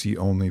 you see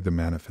only the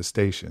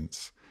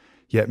manifestations.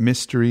 Yet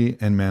mystery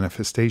and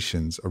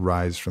manifestations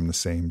arise from the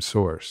same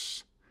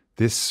source.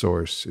 This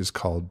source is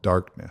called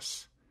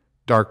darkness.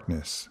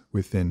 Darkness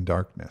within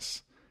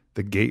darkness,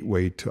 the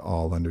gateway to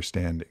all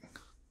understanding.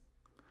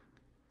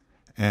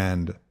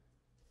 And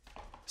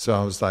so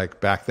I was like,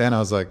 back then I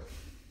was like,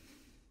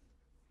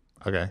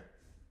 okay,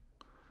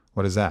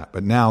 what is that?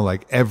 But now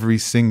like every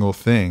single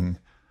thing,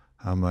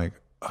 I'm like,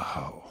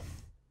 oh,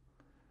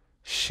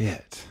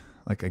 shit.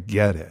 Like I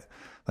get it.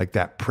 Like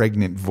that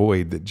pregnant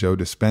void that Joe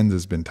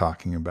Dispenza's been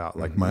talking about,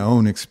 like my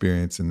own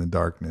experience in the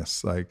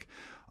darkness, like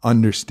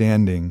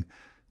understanding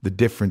the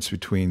difference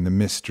between the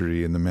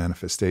mystery and the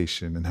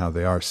manifestation and how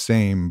they are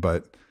same,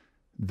 but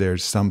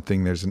there's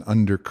an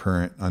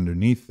undercurrent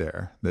underneath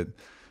there that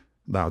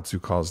Lao Tzu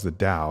calls the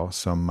Tao.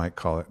 Some might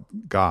call it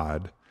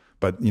God.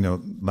 But, you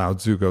know, Lao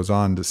Tzu goes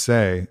on to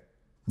say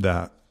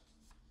that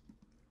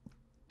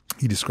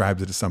he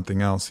describes it as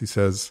something else. He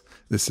says,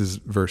 this is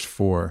verse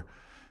 4,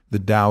 the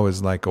Tao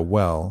is like a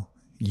well,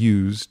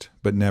 used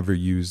but never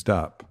used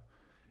up.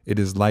 It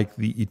is like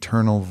the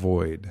eternal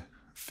void,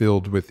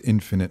 filled with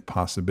infinite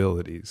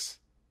possibilities.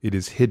 It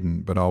is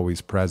hidden but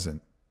always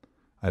present.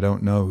 I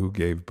don't know who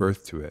gave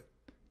birth to it.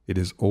 It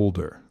is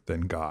older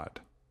than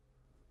God.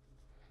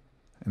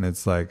 And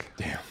it's like,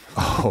 damn.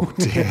 Oh,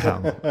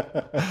 damn.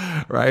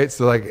 Right?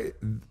 So like,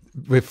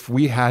 if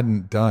we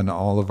hadn't done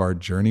all of our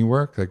journey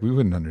work, like we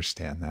wouldn't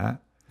understand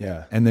that.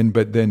 Yeah. And then,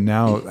 but then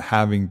now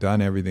having done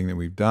everything that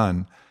we've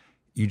done,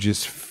 you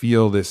just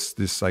feel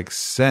this like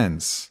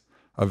sense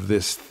of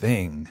this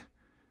thing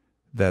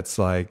that's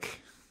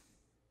like,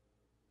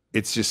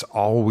 it's just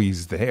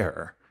always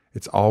there.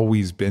 It's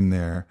always been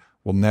there,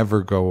 will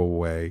never go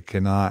away,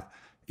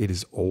 it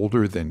is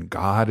older than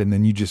God. And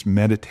then you just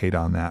meditate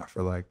on that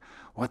for like,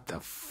 what the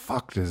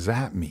fuck does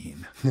that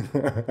mean?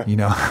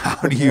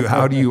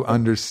 How do you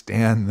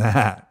understand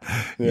that?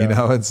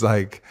 Yeah. It's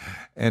like,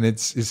 and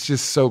it's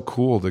just so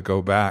cool to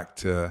go back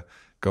to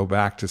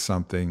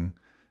something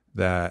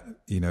that,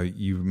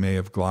 you may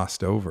have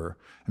glossed over.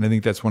 And I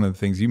think that's one of the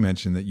things you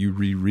mentioned, that you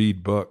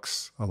reread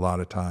books a lot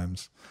of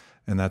times.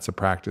 And that's a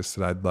practice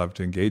that I'd love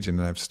to engage in.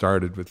 And I've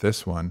started with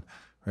this one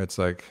where it's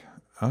like,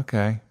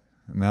 okay,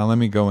 now let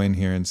me go in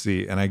here and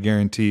see. And I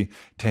guarantee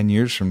 10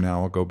 years from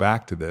now, I'll go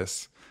back to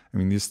this. I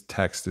mean, this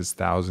text is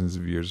thousands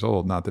of years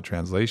old, not the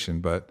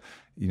translation, but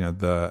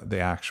the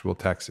actual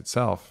text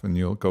itself. And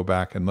you'll go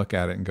back and look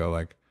at it and go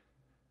like,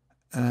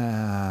 and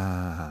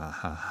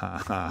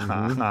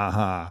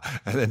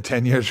then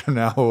 10 years from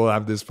now, we'll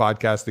have this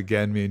podcast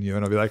again, me and you,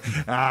 and I'll be like,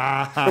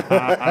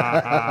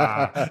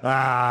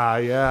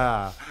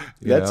 yeah.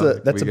 That's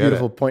a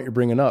beautiful point you're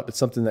bringing up. It's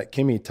something that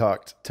Kimmy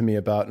talked to me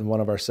about in one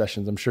of our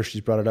sessions. I'm sure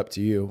she's brought it up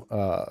to you.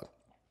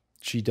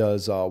 She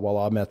does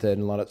Walla method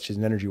and she's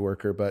an energy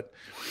worker, but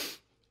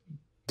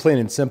plain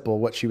and simple,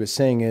 what she was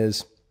saying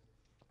is,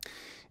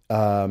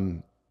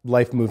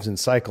 life moves in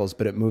cycles,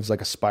 but it moves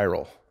like a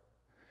spiral.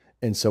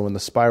 And so when the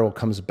spiral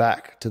comes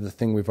back to the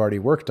thing we've already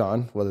worked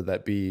on, whether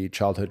that be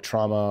childhood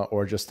trauma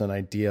or just an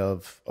idea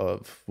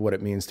of what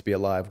it means to be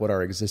alive, what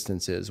our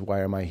existence is,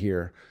 why am I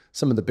here?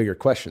 Some of the bigger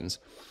questions.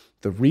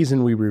 The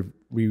reason we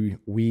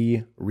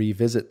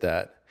revisit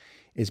that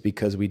is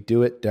because we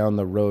do it down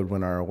the road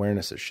when our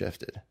awareness has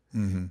shifted.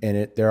 Mm-hmm.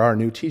 And there are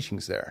new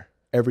teachings there.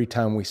 Every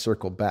time we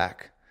circle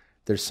back,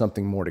 there's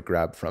something more to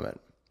grab from it.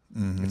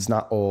 Mm-hmm. It's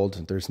not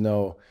old.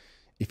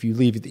 If you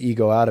leave the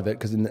ego out of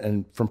it,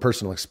 and from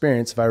personal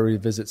experience, if I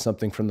revisit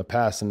something from the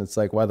past and it's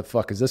like, why the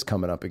fuck is this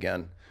coming up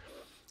again?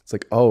 It's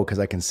like, oh, because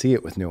I can see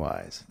it with new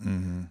eyes.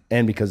 Mm-hmm.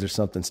 And because there's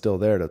something still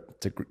there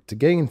to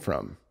gain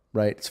from,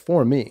 right? It's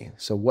for me.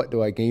 So what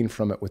do I gain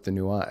from it with the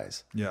new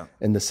eyes? Yeah.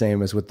 And the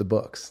same as with the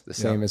books, the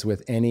same as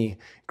with any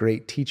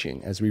great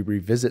teaching. As we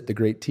revisit the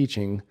great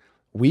teaching,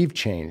 we've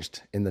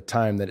changed in the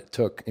time that it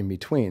took in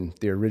between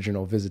the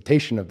original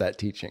visitation of that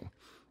teaching.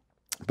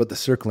 But the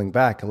circling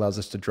back allows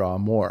us to draw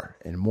more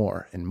and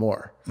more and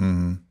more.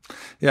 Mm-hmm.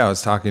 Yeah, I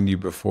was talking to you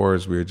before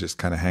as we were just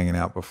kind of hanging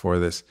out before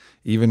this,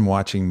 even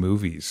watching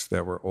movies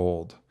that were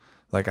old.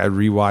 Like I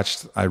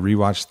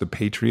rewatched The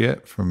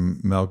Patriot from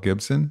Mel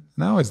Gibson,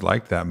 and I always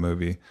liked that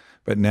movie.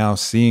 But now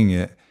seeing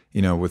it,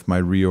 with my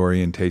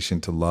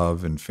reorientation to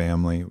love and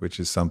family,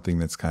 which is something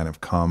that's kind of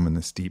come, and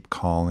this deep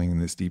calling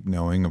and this deep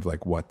knowing of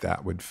like what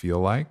that would feel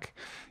like,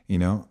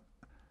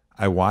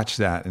 I watch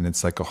that and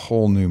it's like a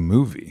whole new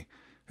movie.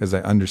 Because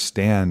I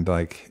understand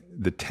like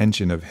the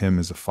tension of him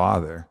as a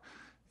father,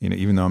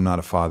 even though I'm not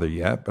a father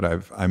yet, but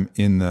I'm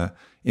in the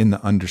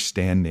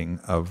understanding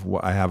of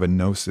what I have a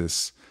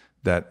gnosis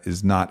that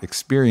is not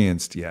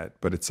experienced yet,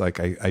 but it's like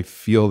I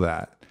feel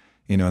that,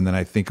 and then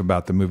I think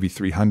about the movie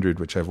 300,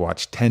 which I've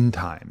watched 10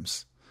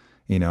 times,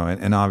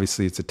 and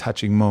obviously it's a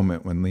touching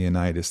moment when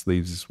Leonidas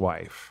leaves his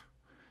wife.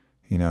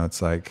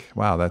 It's like,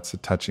 wow, that's a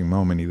touching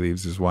moment. He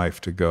leaves his wife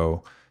to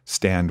go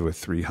stand with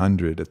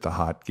 300 at the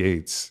hot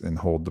gates and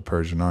hold the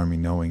Persian army,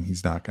 knowing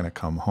he's not going to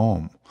come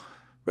home.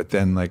 But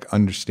then like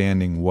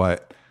understanding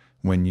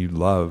when you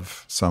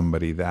love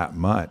somebody that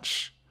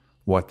much,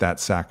 what that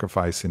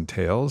sacrifice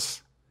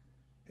entails,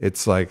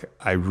 it's like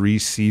I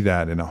re-see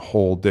that in a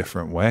whole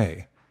different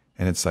way.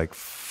 And it's like,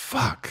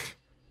 fuck,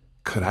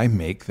 could I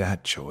make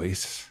that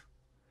choice?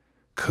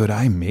 Could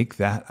I make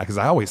that? Because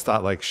I always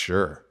thought like,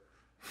 sure.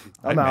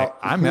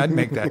 I'd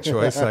make that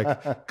choice.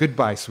 Like,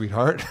 goodbye,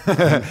 sweetheart.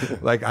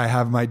 Like I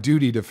have my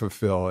duty to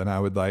fulfill, and I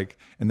would like,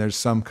 and there's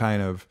some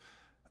kind of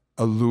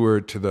allure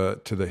to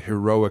the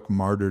heroic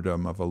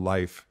martyrdom of a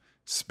life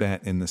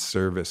spent in the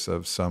service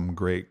of some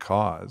great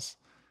cause.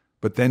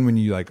 But then when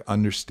you like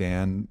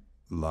understand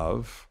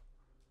love,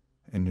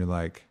 and you're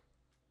like,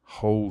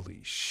 holy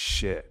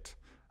shit,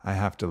 I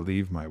have to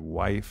leave my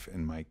wife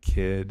and my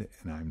kid,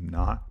 and I'm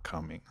not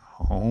coming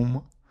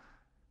home.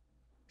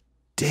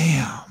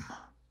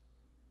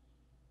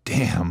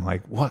 Damn,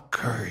 like what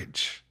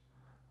courage,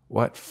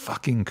 what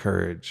fucking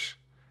courage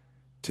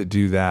to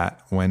do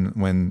that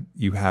when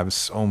you have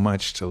so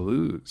much to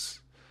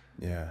lose.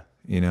 Yeah.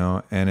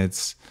 And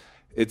it's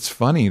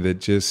funny that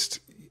just,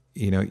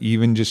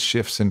 even just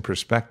shifts in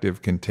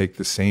perspective can take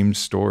the same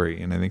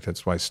story. And I think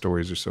that's why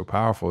stories are so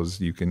powerful, is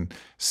you can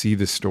see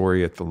the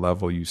story at the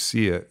level you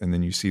see it, and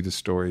then you see the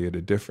story at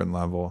a different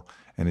level,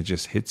 and it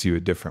just hits you a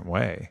different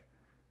way.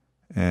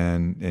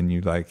 And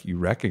you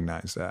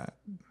recognize that.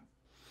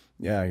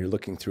 Yeah, you're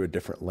looking through a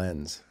different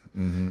lens.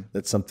 Mm-hmm.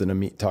 That's something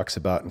Onnit talks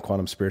about in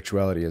quantum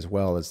spirituality as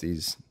well as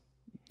these.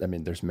 I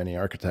mean, there's many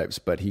archetypes,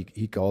 but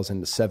he calls in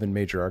the 7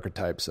 major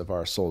archetypes of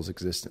our soul's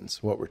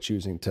existence, what we're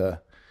choosing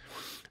to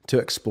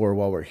explore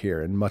while we're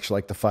here. And much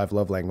like the 5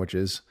 love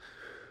languages,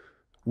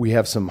 we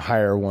have some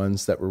higher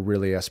ones that we're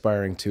really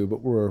aspiring to,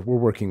 but we're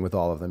working with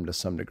all of them to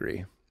some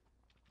degree.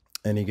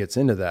 And he gets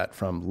into that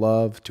from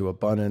love to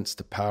abundance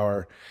to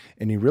power.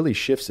 And he really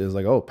shifts it. It's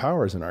like, oh,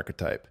 power is an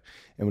archetype.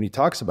 And when he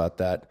talks about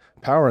that,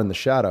 power in the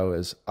shadow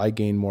is I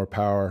gain more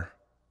power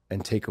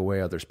and take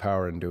away others'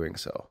 power in doing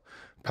so.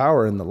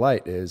 Power in the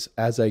light is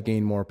as I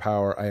gain more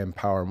power, I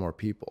empower more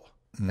people.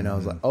 Mm-hmm. And I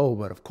was like, oh,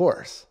 but of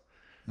course,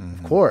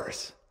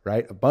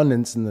 right?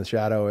 Abundance in the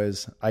shadow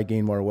is I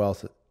gain more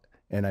wealth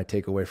and I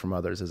take away from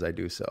others as I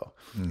do so.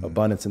 Mm-hmm.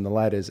 Abundance in the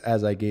light is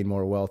as I gain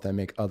more wealth, I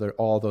make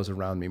all those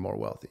around me more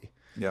wealthy.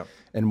 Yeah.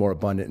 And more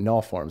abundant in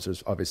all forms.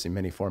 There's obviously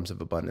many forms of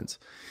abundance.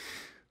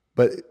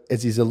 But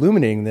as he's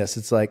illuminating this,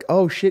 it's like,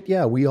 oh shit,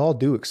 yeah, we all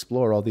do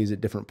explore all these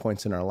at different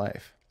points in our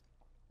life.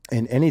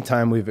 And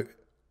anytime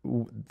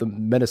the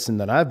medicine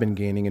that I've been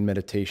gaining in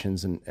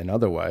meditations and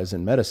otherwise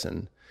in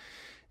medicine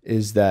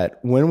is that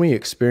when we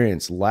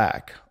experience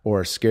lack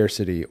or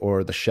scarcity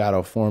or the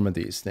shadow form of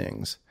these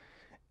things,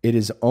 it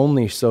is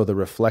only so the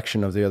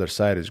reflection of the other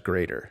side is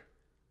greater.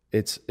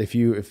 It's if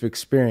you've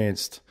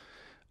experienced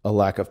a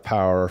lack of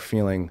power or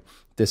feeling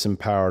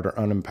disempowered or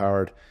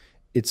unempowered,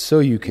 it's so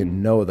you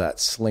can know that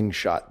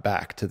slingshot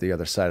back to the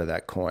other side of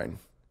that coin,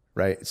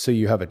 right? So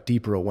you have a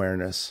deeper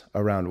awareness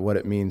around what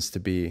it means to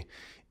be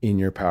in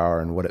your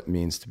power and what it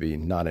means to be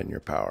not in your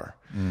power.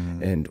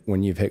 Mm-hmm. And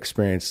when you've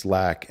experienced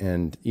lack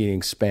and eating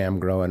Spam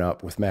growing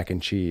up with mac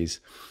and cheese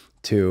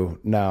to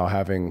now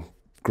having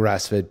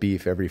grass-fed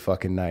beef every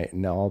fucking night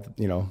and all,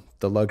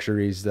 the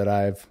luxuries that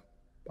I've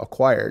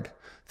acquired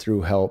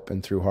through help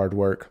and through hard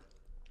work,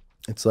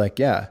 it's like,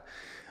 yeah,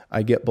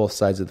 I get both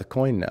sides of the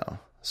coin now.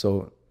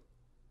 So,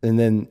 and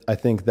then I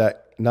think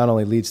that not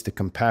only leads to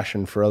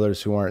compassion for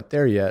others who aren't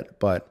there yet,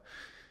 but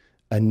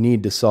a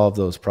need to solve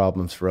those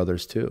problems for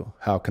others too.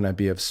 How can I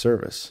be of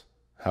service?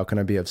 How can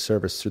I be of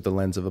service through the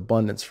lens of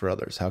abundance for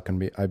others? How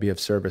can I be of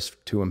service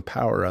to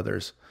empower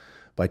others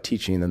by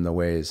teaching them the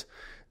ways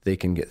they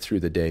can get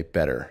through the day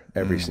better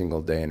every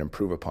single day and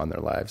improve upon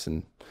their lives?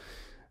 And,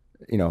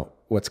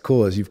 what's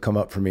cool is you've come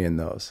up for me in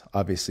those.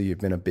 Obviously, you've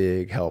been a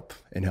big help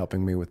in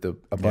helping me with the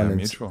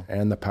abundance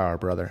and the power,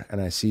 brother.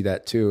 And I see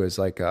that too as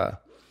like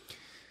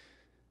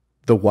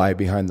the why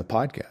behind the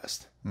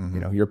podcast.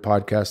 Mm-hmm. Your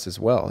podcast as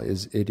well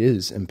it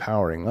is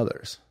empowering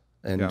others.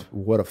 And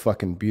what a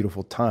fucking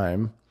beautiful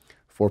time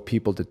for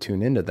people to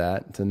tune into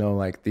that, to know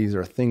like these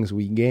are things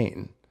we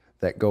gain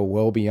that go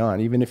well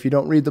beyond. Even if you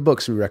don't read the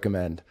books we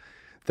recommend,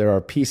 there are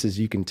pieces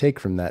you can take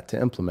from that to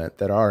implement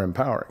that are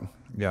empowering.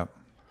 Yeah.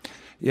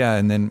 Yeah.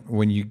 And then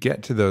when you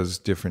get to those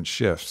different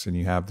shifts and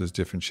you have those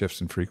different shifts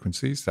in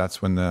frequencies,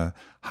 that's when the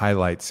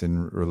highlights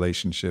in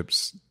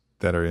relationships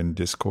that are in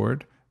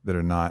discord, that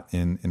are not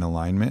in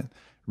alignment,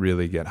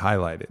 really get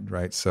highlighted,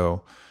 right?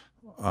 So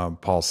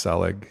Paul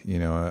Selig,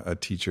 a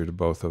teacher to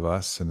both of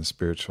us and a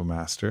spiritual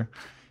master,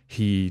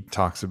 he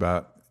talks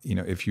about,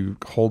 if you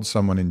hold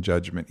someone in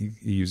judgment, he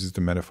uses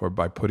the metaphor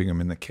by putting them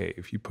in the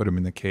cave. You put them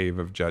in the cave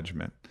of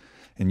judgment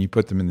and you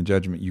put them in the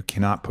judgment. You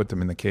cannot put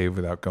them in the cave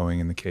without going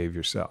in the cave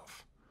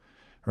yourself,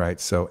 right?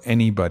 So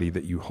anybody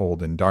that you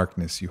hold in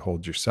darkness, you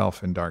hold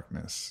yourself in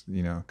darkness,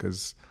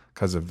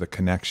 because of the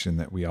connection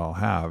that we all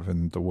have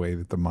and the way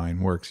that the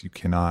mind works. You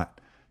cannot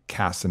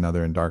cast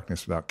another in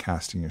darkness without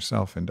casting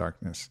yourself in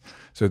darkness.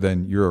 So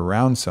then you're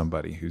around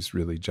somebody who's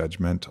really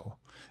judgmental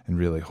and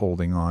really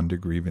holding on to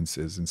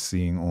grievances and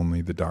seeing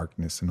only the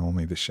darkness and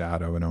only the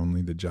shadow and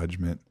only the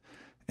judgment.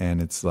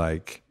 And it's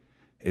like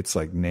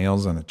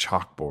nails on a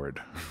chalkboard.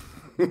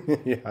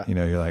 Yeah.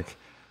 You're like,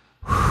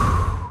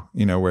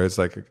 whereas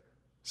like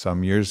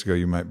some years ago,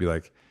 you might be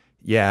like,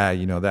 yeah,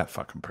 that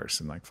fucking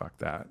person, like, fuck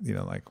that,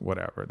 like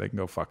whatever, they can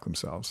go fuck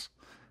themselves.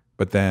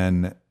 But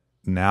then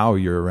now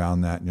you're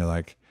around that and you're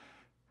like,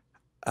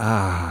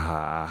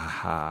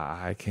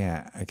 I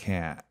can't,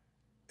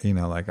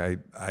 like I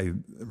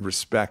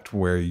respect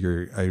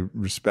I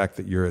respect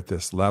that you're at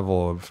this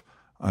level of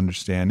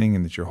understanding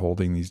and that you're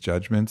holding these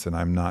judgments, and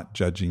I'm not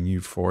judging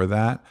you for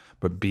that,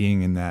 but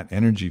being in that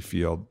energy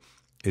field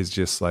is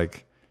just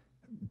like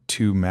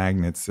two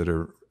magnets that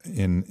are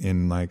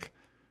in like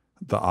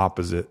the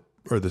opposite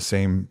or the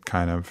same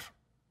kind of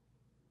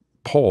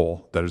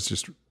pole that is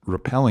just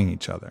repelling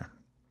each other.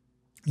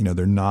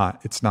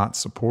 It's not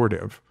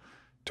supportive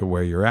to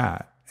where you're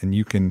at. And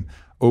you can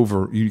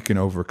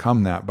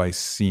overcome that by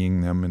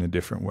seeing them in a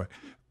different way.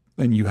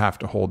 And you have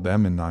to hold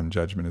them in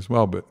non-judgment as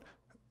well. But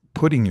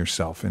putting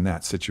yourself in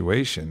that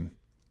situation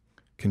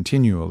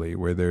continually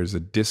where there's a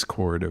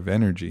discord of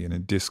energy and a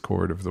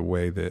discord of the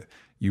way that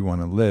you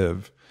want to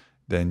live,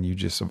 then you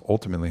just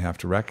ultimately have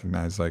to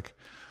recognize like,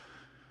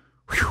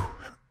 whew,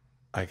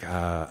 like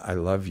I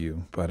love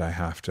you, but I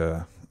have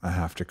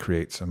to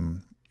create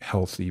some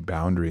healthy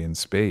boundary and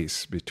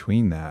space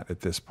between that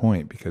at this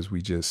point, because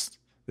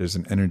there's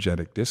an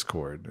energetic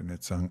discord and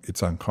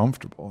it's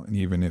uncomfortable. And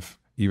even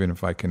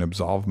if I can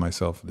absolve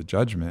myself of the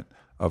judgment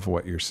of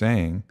what you're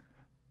saying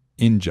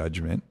in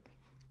judgment,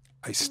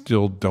 I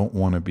still don't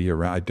want to be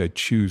around. I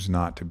choose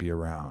not to be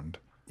around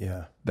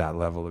that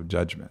level of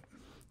judgment.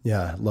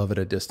 Yeah, love at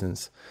a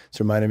distance. It's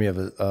reminding me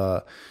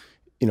of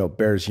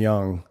bears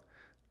young.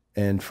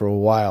 And for a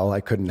while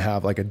I couldn't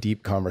have like a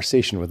deep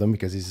conversation with him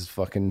because he's this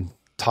fucking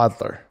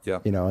toddler,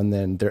 and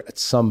then there, at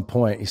some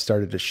point he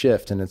started to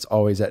shift, and it's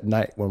always at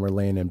night when we're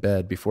laying in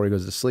bed before he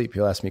goes to sleep,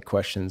 he'll ask me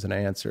questions and I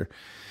answer.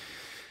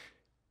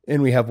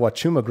 And we have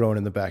wachuma growing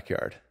in the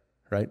backyard,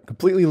 right?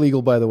 Completely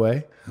legal, by the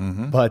way.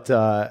 But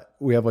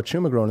we have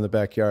wachuma growing in the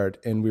backyard,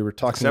 and we were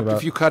talking Except about...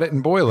 if you cut it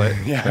and boil it,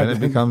 then it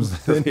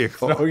becomes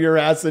illegal. Throw your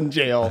ass in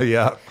jail.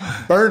 Yeah.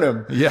 Burn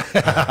him.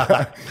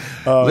 Yeah.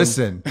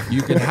 Listen,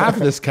 you can have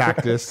this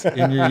cactus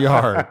in your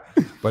yard,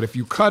 but if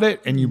you cut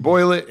it and you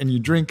boil it and you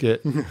drink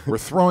it, we're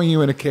throwing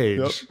you in a cage.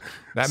 Yep.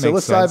 That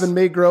makes sense. Psilocybin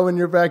may grow in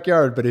your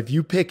backyard, but if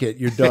you pick it,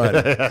 you're done.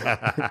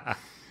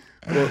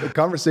 Well, the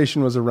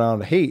conversation was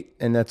around hate,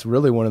 and that's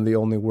really one of the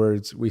only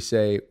words we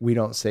say. We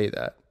don't say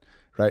that,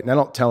 right? And I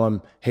don't tell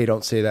them, hey,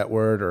 don't say that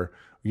word, or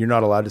you're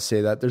not allowed to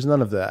say that. There's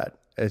none of that.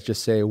 It's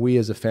just say, we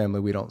as a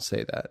family, we don't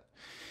say that.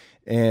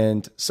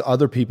 And so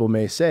other people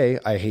may say,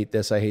 I hate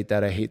this, I hate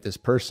that, I hate this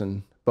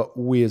person, but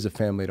we as a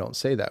family don't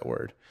say that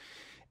word.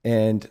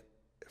 And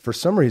for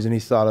some reason, he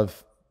thought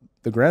of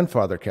the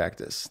grandfather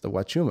cactus, the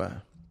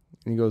wachuma.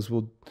 And he goes,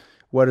 well,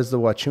 what does the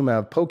wachuma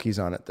have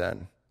pokies on it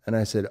then? And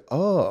I said,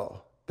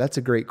 oh, that's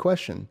a great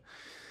question.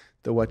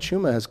 The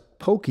wachuma has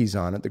pokies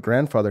on it. The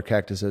grandfather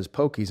cactus has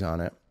pokies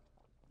on it,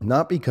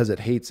 not because it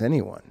hates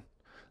anyone.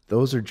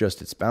 Those are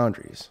just its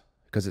boundaries,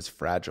 because it's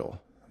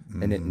fragile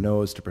and it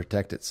knows to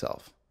protect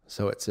itself.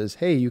 So it says,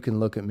 hey, you can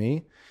look at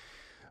me,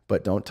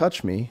 but don't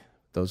touch me.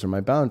 Those are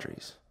my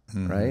boundaries,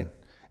 right?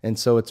 And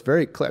so it's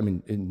very clear. I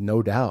mean,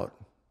 no doubt,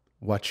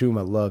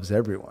 wachuma loves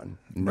everyone.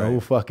 No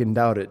fucking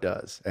doubt it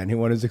does.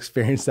 Anyone who's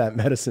experienced that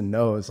medicine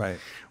knows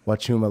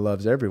wachuma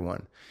loves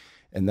everyone.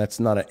 And that's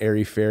not an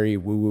airy-fairy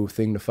woo-woo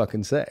thing to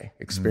fucking say.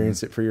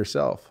 Experience it for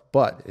yourself.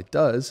 But it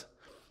does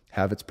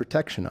have its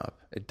protection up.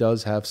 It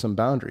does have some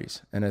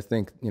boundaries. And I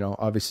think,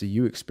 obviously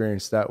you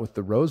experienced that with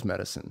the rose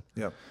medicine.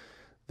 Yep.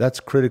 That's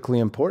critically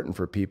important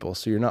for people.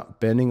 So you're not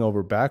bending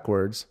over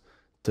backwards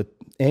to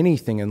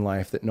anything in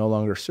life that no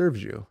longer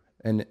serves you.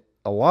 And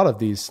a lot of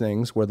these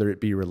things, whether it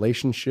be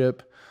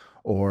relationship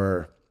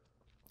or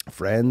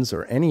friends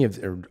or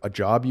or a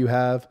job you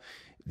have,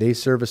 they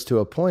serve us to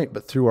a point,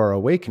 but through our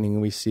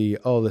awakening, we see,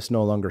 oh, this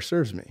no longer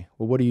serves me.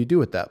 Well, what do you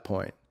do at that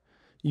point?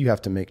 You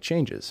have to make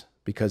changes,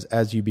 because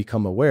as you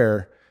become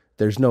aware,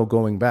 there's no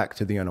going back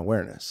to the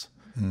unawareness.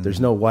 There's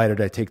no, why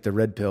did I take the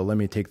red pill? Let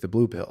me take the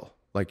blue pill.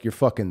 Like, you're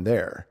fucking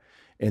there.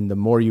 And the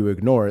more you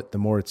ignore it, the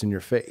more it's in your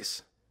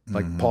face.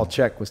 Like Paul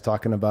Chek was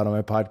talking about on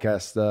my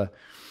podcast,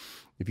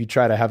 if you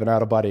try to have an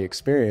out-of-body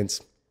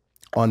experience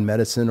on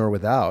medicine or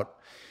without,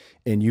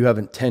 and you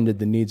haven't tended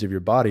the needs of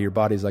your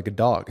body's like a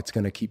dog. It's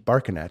going to keep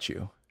barking at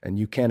you, and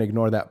you can't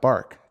ignore that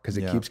bark because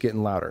it keeps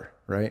getting louder,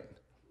 right?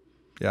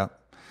 Yeah.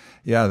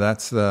 Yeah.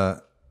 That's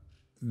the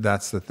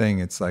thing.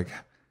 It's like,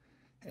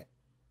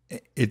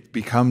 it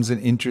becomes an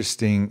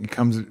interesting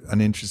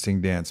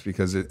dance,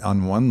 because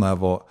on one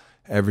level,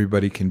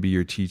 everybody can be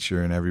your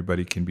teacher and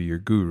everybody can be your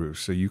guru.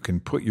 So you can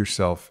put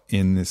yourself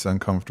in this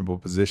uncomfortable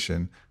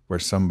position where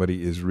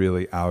somebody is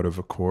really out of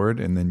accord,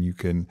 and then you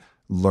can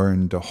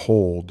learn to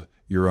hold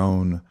your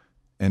own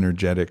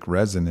energetic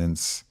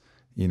resonance,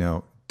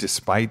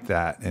 despite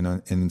that,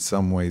 and in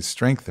some ways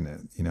strengthen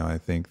it. I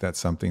think that's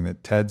something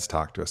that Ted's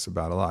talked to us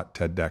about a lot.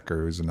 Ted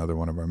Decker, who's another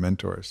one of our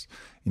mentors.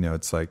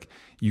 It's like,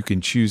 you can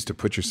choose to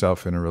put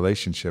yourself in a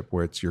relationship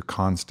where it's your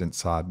constant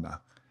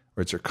sadhana,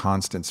 where it's your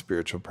constant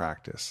spiritual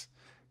practice.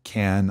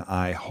 Can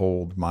I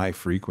hold my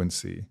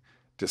frequency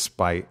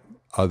despite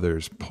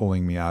others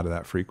pulling me out of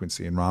that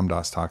frequency? And Ram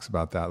Dass talks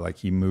about that. Like,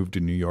 he moved to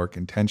New York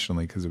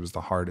intentionally because it was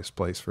the hardest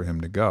place for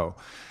him to go.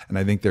 And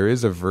I think there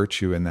is a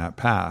virtue in that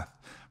path,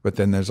 but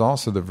then there's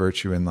also the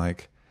virtue in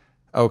like,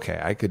 okay,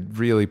 I could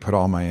really put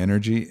all my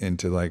energy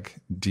into like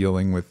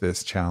dealing with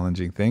this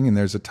challenging thing. And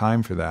there's a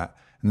time for that.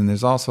 And then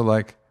there's also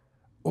like,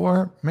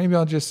 or maybe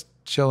I'll just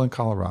chill in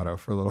Colorado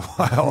for a little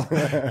while,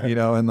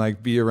 and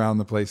like be around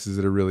the places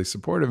that are really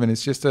supportive. And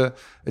it's just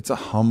it's a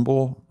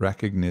humble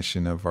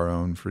recognition of our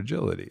own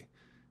fragility.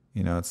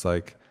 It's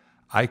like,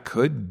 I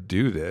could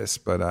do this,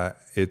 but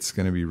it's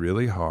going to be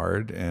really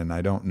hard. And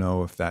I don't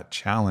know if that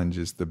challenge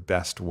is the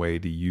best way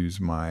to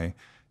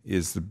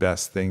is the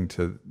best thing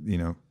to,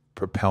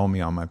 propel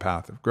me on my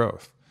path of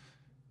growth.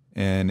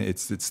 And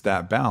it's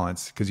that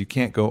balance, because you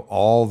can't go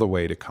all the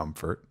way to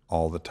comfort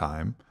all the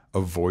time,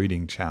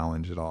 avoiding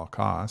challenge at all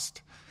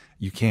cost.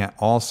 You can't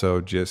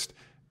also just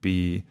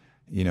be,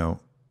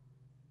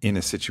 in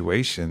a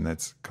situation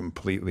that's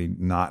completely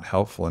not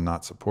helpful and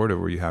not supportive,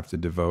 where you have to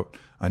devote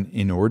an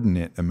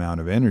inordinate amount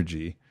of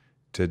energy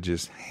to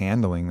just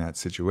handling that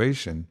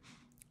situation.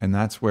 And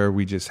that's where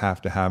we just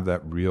have to have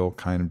that real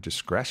kind of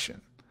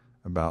discretion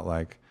about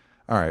like,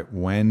 all right,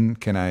 when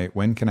can I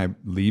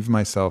leave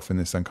myself in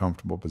this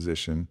uncomfortable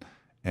position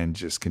and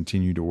just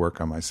continue to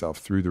work on myself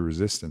through the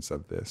resistance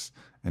of this?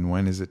 And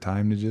when is it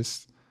time to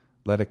just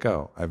let it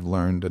go? I've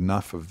learned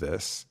enough of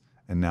this,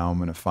 and now I'm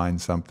going to find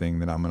something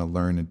that I'm going to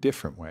learn a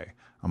different way.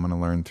 I'm going to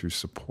learn through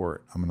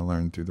support. I'm going to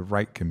learn through the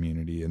right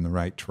community and the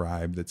right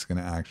tribe that's going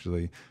to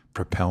actually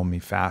propel me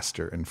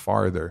faster and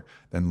farther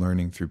than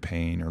learning through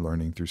pain or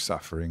learning through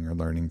suffering or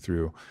learning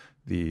through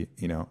the,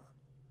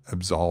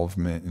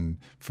 absolvement and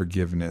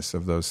forgiveness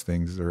of those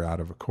things that are out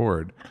of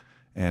accord.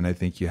 And I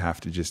think you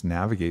have to just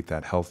navigate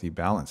that healthy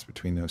balance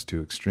between those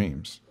two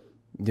extremes.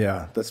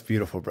 Yeah, that's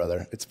beautiful,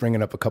 brother. It's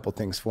bringing up a couple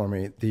things for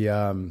me.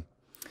 The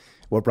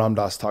what Ram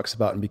Dass talks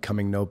about in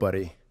Becoming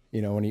Nobody,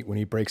 when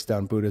he breaks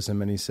down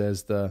Buddhism and he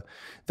says the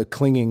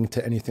clinging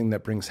to anything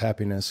that brings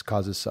happiness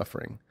causes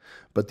suffering,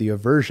 but the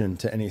aversion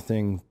to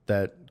anything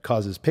that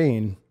causes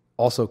pain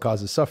also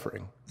causes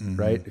suffering,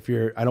 right? If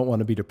I don't want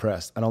to be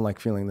depressed, I don't like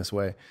feeling this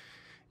way,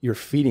 you're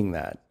feeding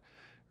that,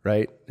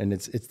 right? And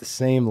it's the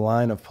same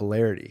line of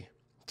polarity.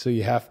 So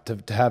you have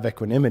to have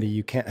equanimity.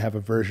 You can't have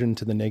aversion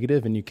to the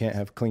negative and you can't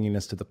have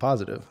clinginess to the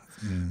positive.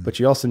 But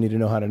you also need to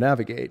know how to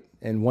navigate.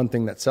 And one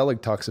thing that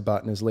Selig talks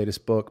about in his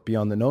latest book,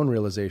 Beyond the Known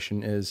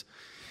Realization, is,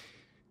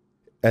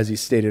 as he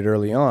stated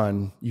early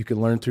on, you can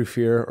learn through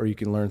fear or you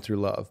can learn through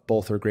love.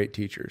 Both are great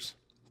teachers.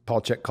 Paul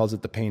Chek calls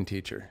it the pain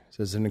teacher. He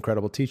says, an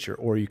incredible teacher,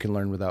 or you can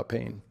learn without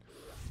pain,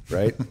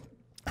 right?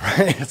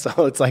 Right.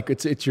 So it's like,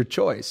 it's your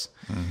choice.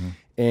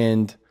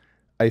 And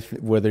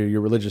whether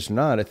you're religious or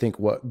not, I think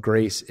what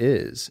grace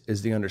is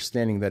the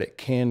understanding that it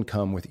can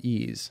come with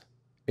ease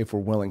if we're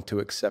willing to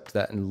accept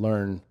that and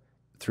learn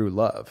through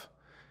love.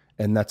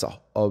 And that's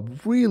a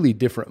really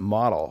different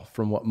model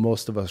from what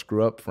most of us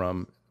grew up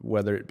from,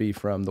 whether it be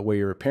from the way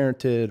you were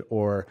parented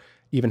or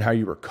even how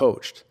you were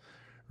coached,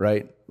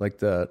 right? Like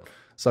the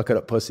suck it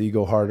up pussy,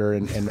 go harder.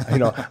 And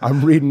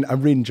I'm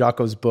reading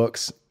Jocko's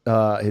books,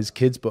 his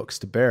kids' books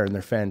to Bear, and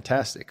they're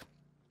fantastic.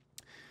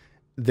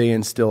 They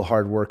instill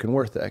hard work and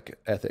work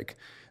ethic.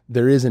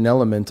 There is an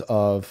element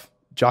of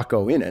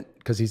Jocko in it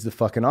because he's the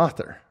fucking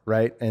author,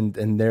 right? And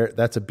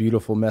that's a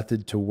beautiful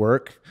method to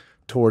work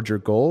towards your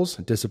goals.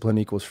 Discipline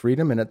equals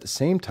freedom. And at the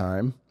same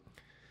time,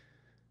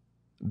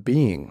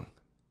 being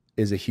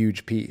is a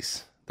huge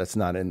piece that's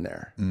not in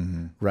there,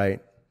 right?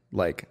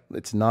 Like,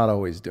 it's not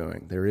always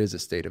doing. There is a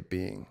state of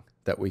being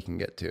that we can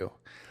get to.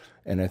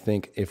 And I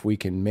think if we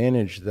can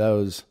manage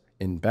those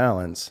in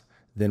balance,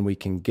 then we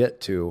can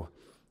get to,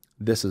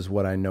 this is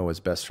what I know is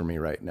best for me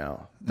right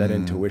now. That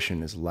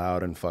intuition is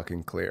loud and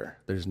fucking clear.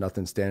 There's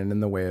nothing standing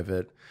in the way of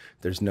it.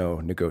 There's no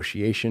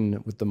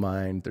negotiation with the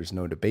mind. There's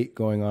no debate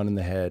going on in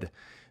the head,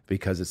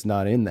 because it's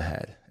not in the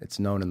head. It's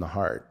known in the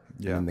heart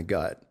and in the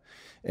gut.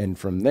 And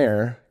from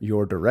there,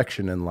 your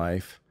direction in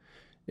life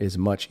is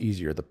much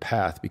easier. The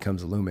path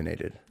becomes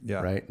illuminated,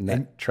 right? And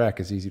that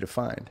track is easy to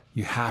find.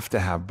 You have to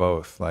have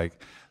both.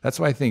 Like, that's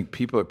why I think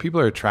people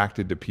are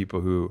attracted to people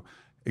who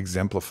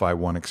exemplify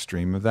one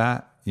extreme of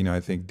that. I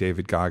think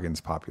David Goggins'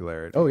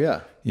 popularity. Oh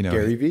yeah.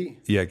 Gary Vee.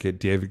 Yeah.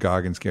 David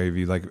Goggins, Gary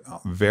Vee, like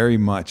very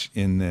much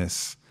in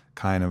this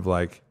kind of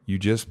like, you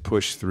just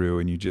push through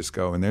and you just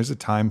go, and there's a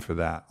time for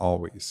that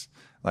always.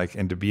 Like,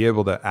 and to be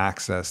able to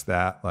access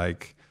that,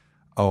 like,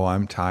 oh,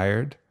 I'm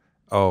tired.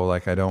 Oh,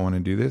 like, I don't want to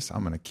do this.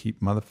 I'm going to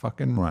keep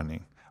motherfucking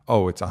running.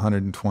 Oh, it's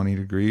 120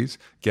 degrees.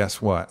 Guess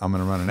what? I'm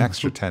going to run an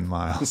extra 10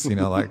 miles,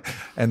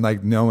 and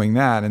like knowing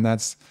that. And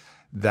that's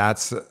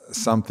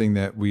something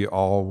that we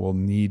all will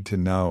need to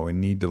know and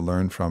need to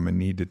learn from and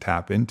need to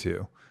tap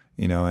into,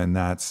 and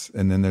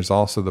then there's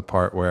also the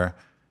part where,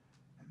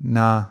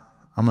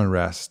 I'm going to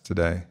rest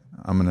today.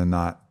 I'm going to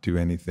not do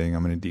anything.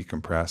 I'm going to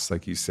decompress.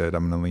 Like you said,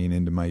 I'm going to lean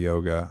into my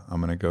yoga. I'm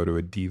going to go to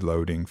a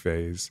deloading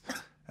phase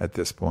at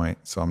this point.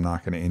 So I'm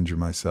not going to injure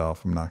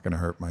myself. I'm not going to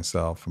hurt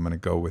myself. I'm going to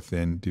go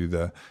within, do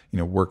the,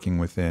 working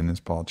within, as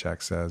Paul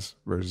Chek says,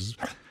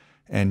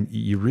 and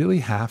you really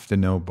have to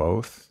know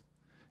both.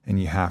 And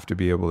you have to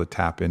be able to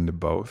tap into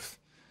both,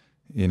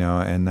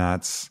 and I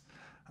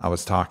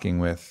was talking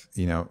with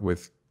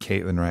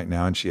Caitlin right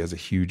now, and she has a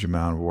huge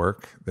amount of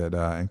work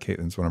and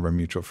Caitlin's one of our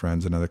mutual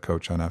friends, another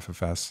coach on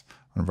FFS,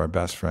 one of our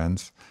best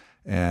friends.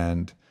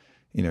 And,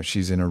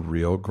 she's in a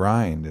real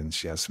grind, and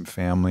she has some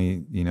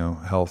family,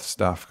 health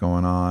stuff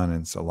going on,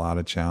 and it's a lot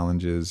of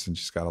challenges, and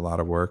she's got a lot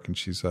of work. And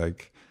she's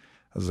like,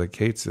 I was like,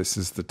 Kate, this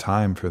is the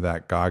time for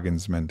that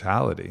Goggins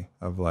mentality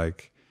of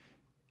like,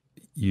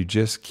 you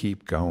just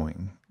keep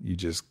going. You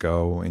just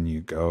go and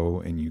you go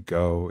and you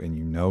go,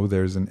 and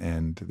there's an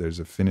end. There's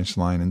a finish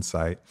line in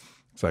sight.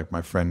 It's like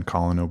my friend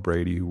Colin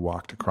O'Brady, who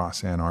walked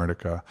across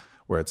Antarctica,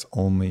 where it's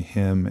only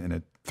him and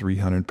a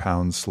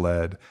 300-pound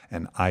sled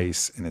and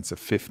ice, and it's a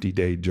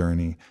 50-day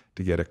journey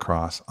to get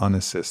across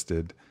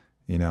unassisted,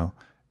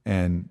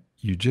 and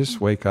you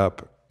just wake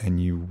up and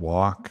you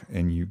walk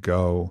and you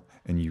go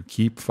and you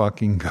keep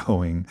fucking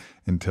going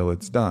until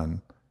it's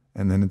done.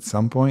 And then at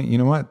some point, you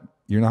know what?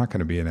 You're not going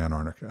to be in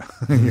Antarctica.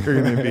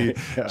 You're going to be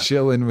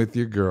chilling with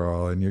your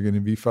girl, and you're going to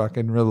be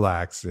fucking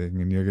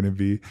relaxing, and you're going to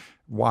be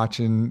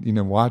watching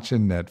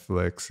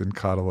Netflix and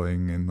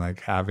cuddling and like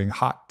having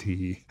hot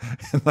tea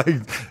and like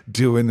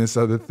doing this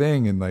other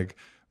thing and like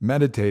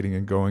meditating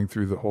and going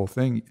through the whole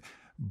thing.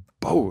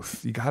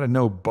 Both. You got to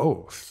know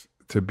both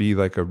to be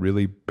like a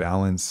really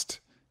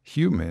balanced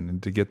human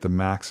and to get the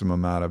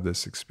maximum out of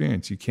this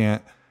experience. You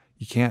can't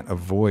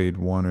avoid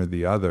one or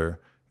the other,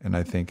 and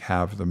I think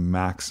have the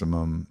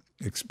maximum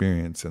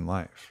experience in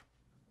life.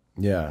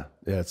 Yeah.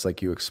 Yeah. It's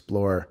like you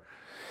explore,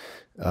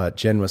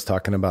 Jen was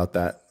talking about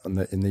that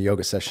in the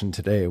yoga session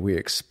today. We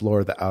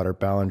explore the outer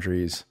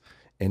boundaries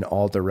in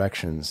all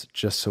directions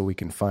just so we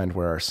can find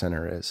where our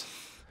center is.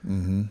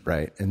 Mm-hmm.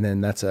 Right. And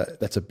then that's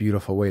a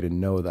beautiful way to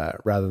know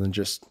that, rather than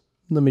just,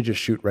 let me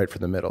just shoot right for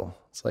the middle.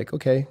 It's like,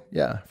 okay,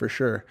 yeah, for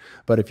sure.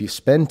 But if you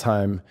spend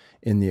time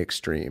in the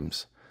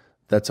extremes,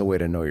 that's a way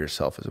to know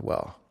yourself as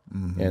well.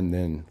 Mm-hmm. And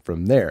then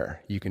from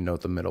there, you can know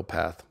the middle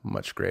path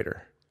much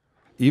greater.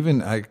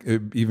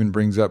 It even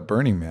brings up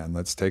Burning Man.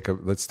 Let's take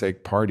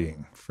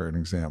partying for an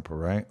example,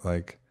 right?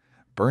 Like,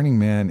 Burning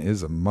Man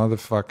is a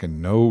motherfucking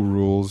no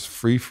rules,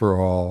 free for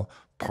all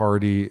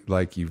party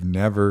like you've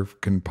never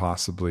can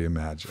possibly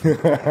imagine.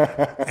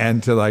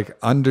 And to like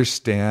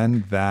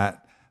understand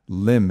that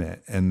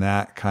limit and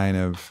that kind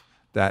of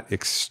that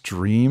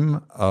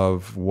extreme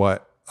of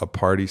what a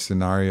party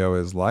scenario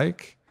is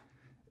like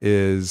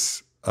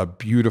is a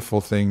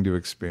beautiful thing to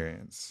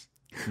experience.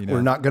 You know?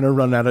 We're not going to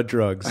run out of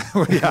drugs.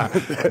 Yeah,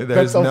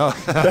 that's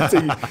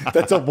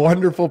a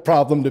wonderful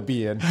problem to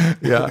be in.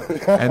 Yeah,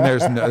 and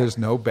there's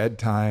no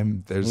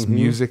bedtime. There's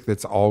music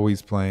that's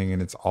always playing,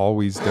 and it's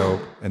always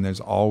dope. And there's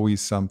always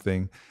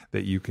something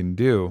that you can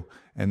do.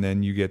 And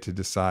then you get to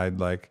decide,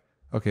 like,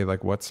 okay,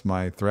 like, what's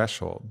my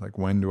threshold? Like,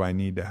 when do I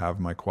need to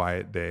have my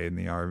quiet day in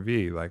the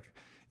RV? Like,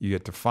 you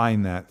get to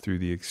find that through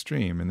the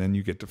extreme, and then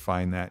you get to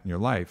find that in your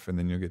life, and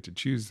then you'll get to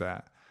choose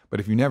that. But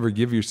if you never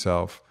give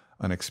yourself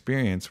an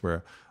experience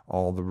where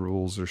all the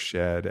rules are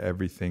shed,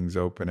 everything's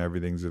open,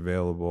 everything's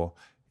available,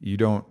 you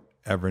don't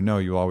ever know.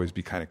 You'll always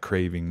be kind of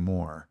craving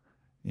more,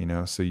 you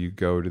know? So you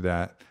go to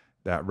that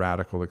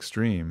radical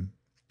extreme,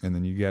 and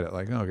then you get it,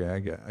 like,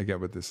 okay, I get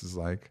what this is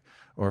like.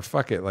 Or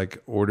fuck it,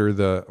 like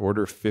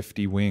order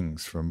 50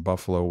 wings from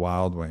Buffalo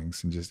Wild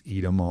Wings and just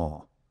eat them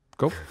all.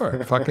 Go for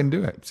it. Fucking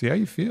do it. See how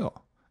you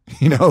feel.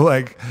 You know,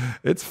 like,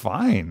 it's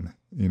fine,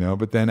 you know?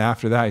 But then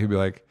after that, you'll be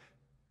like,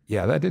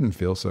 yeah, that didn't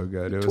feel so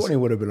good. 20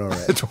 would have been all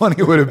right.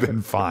 20 would have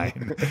been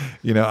fine.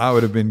 You know, I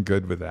would have been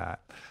good with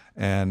that.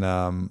 And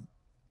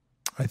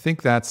I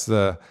think that's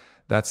the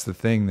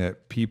thing,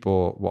 that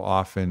people will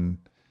often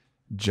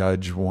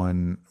judge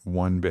one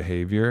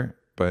behavior,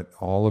 but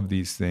all of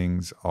these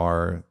things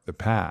are the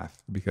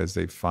path, because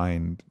they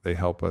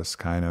help us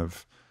kind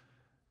of,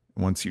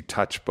 once you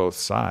touch both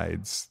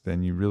sides,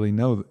 then you really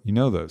know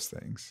those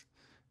things.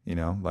 You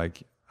know,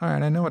 like, all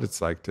right, I know what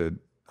it's like to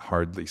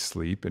hardly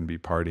sleep and be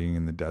partying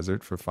in the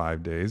desert for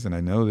 5 days. And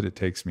I know that it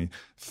takes me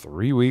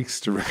 3 weeks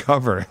to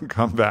recover and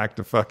come back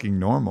to fucking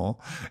normal.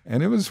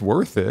 And it was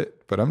worth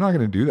it, but I'm not going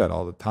to do that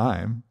all the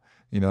time.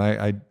 You know,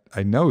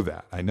 I know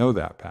that. I know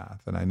that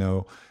path, and I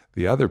know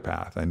the other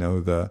path. I know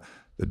the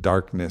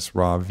darkness,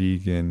 raw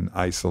vegan,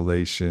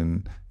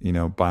 isolation, you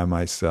know, by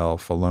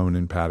myself, alone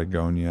in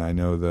Patagonia. I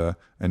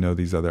know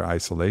these other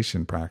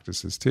isolation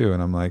practices too.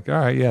 And I'm like, all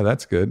right, yeah,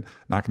 that's good.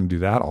 Not going to do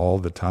that all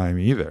the time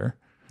either.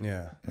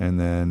 Yeah. And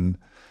then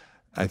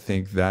I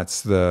think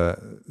that's I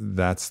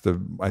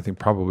think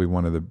probably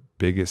one of the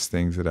biggest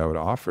things that I would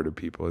offer to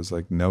people is,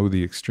 like, know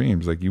the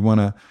extremes. Like, you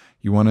want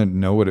to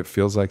know what it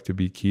feels like to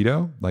be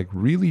keto, like,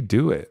 really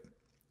do it.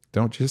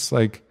 Don't just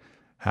like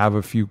have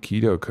a few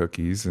keto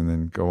cookies and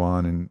then go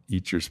on and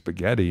eat your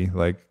spaghetti.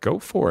 Like, go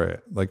for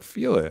it. Like,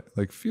 feel it.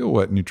 Like, feel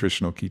what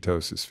nutritional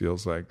ketosis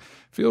feels like.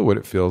 Feel what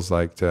it feels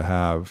like to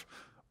have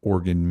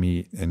organ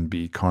meat and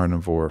be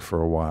carnivore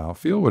for a while.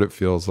 Feel what it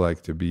feels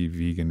like to be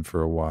vegan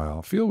for a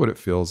while. Feel what it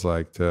feels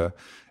like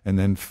and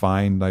then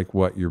find, like,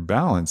 what your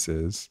balance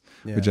is,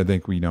 which I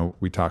think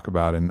we talk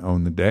about in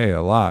Own the Day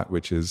a lot,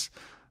 which is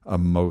a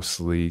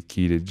mostly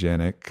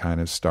ketogenic kind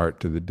of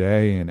start to the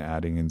day and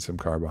adding in some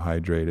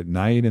carbohydrate at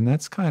night. And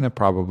that's kind of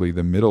probably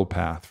the middle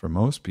path for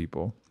most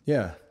people.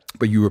 Yeah.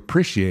 But you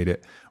appreciate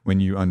it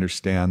when you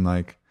understand,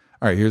 like,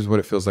 all right, here's what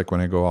it feels like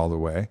when I go all the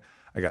way.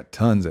 I got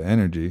tons of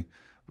energy,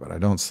 but I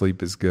don't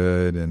sleep as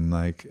good, and,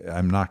 like,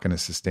 I'm not going to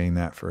sustain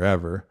that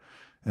forever.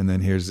 And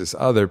then here's this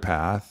other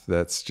path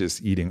that's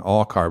just eating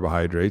all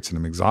carbohydrates, and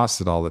I'm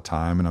exhausted all the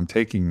time, and I'm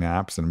taking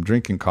naps, and I'm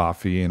drinking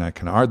coffee, and I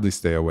can hardly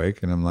stay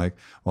awake. And I'm like,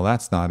 well,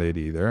 that's not it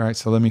either. All right,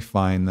 so let me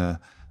find the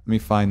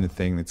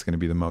thing that's going to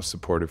be the most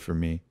supportive for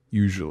me,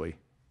 usually.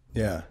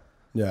 Yeah.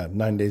 Yeah.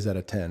 9 days out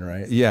of 10,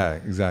 right? Yeah,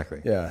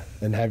 exactly. Yeah.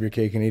 And have your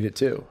cake and eat it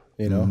too.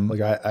 You know, like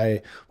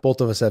I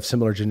both of us have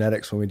similar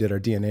genetics when we did our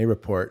DNA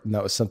report, and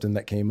that was something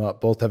that came up.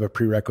 Both have a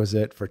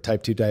prerequisite for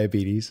type 2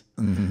 diabetes.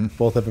 Mm-hmm.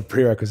 Both have a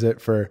prerequisite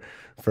for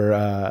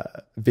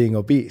being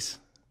obese.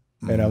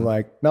 Mm-hmm. And I'm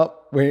like,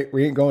 nope,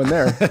 we ain't going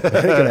there. It ain't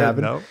gonna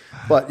happen. Nope.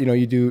 But you know,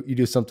 you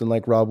do something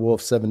like Rob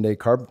Wolf's 7-day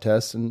carb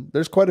test, and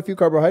there's quite a few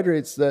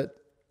carbohydrates that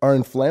are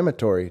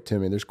inflammatory to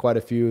me. There's quite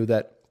a few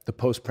that the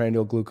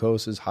postprandial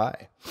glucose is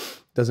high.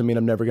 Doesn't mean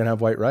I'm never going to have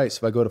white rice.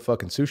 If I go to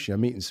fucking sushi,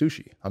 I'm eating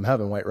sushi. I'm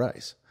having white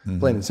rice. Mm-hmm.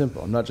 Plain and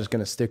simple. I'm not just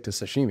going to stick to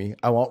sashimi.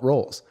 I want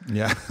rolls.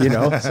 Yeah. You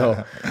know,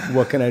 so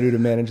what can I do to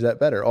manage that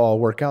better? Oh, I'll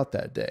work out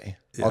that day.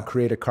 Yeah. I'll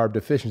create a carb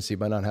deficiency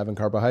by not having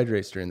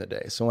carbohydrates during the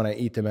day. So when I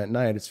eat them at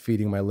night, it's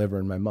feeding my liver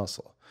and my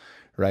muscle,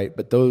 right?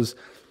 But those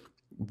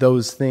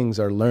those things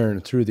are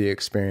learned through the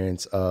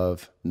experience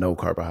of no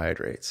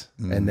carbohydrates,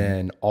 and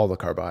then all the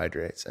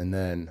carbohydrates, and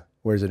then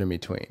where's it in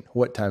between?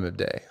 What time of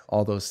day?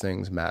 All those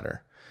things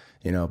matter,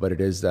 but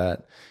it is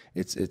that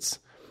it's,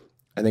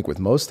 I think with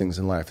most things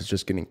in life, it's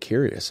just getting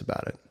curious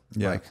about it.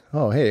 Yeah. Like,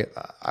 oh, hey,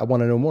 I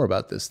want to know more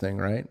about this thing.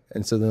 Right.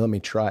 And so then let me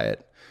try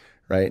it.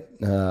 Right.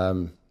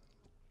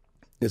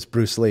 It's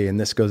Bruce Lee, and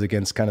this goes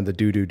against kind of the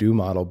do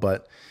model,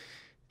 but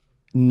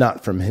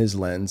not from his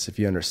lens. If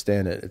you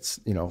understand it,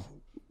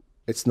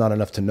 it's not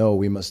enough to know,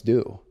 we must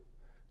do,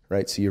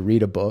 right? So you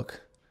read a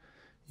book,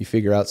 you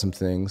figure out some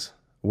things.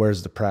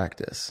 Where's the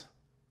practice,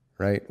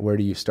 right? Where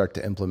do you start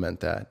to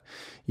implement that?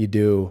 You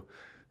do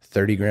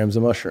 30 grams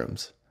of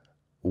mushrooms.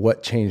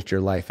 What changed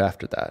your life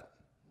after that?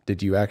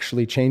 Did you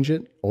actually change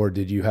it, or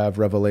did you have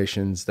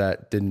revelations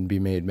that didn't be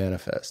made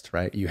manifest,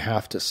 right? You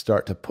have to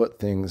start to put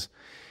things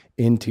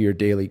into your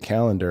daily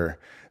calendar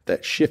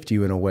that shift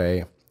you in a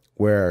way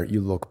where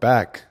you look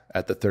back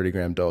at the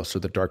 30-gram dose or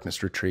the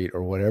darkness retreat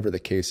or whatever the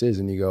case is,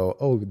 and you go,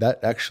 oh, that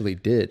actually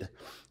did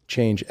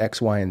change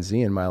X, Y, and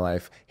Z in my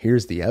life.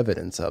 Here's the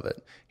evidence of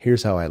it.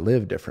 Here's how I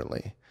live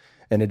differently.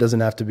 And it doesn't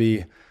have to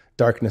be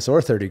darkness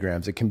or 30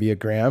 grams. It can be a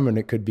gram, and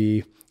it could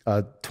be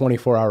a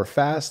 24-hour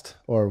fast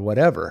or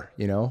whatever,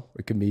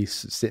 It could be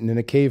sitting in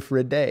a cave for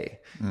a day.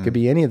 It could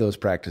be any of those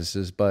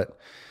practices, but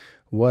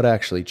what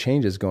actually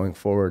changes going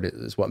forward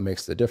is what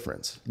makes the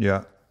difference.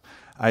 Yeah.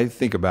 I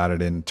think about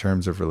it in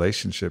terms of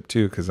relationship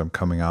too, because I'm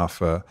coming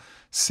off a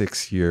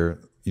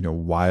 6-year,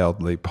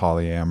 wildly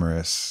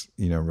polyamorous,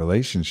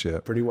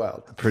 relationship. Pretty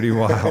wild.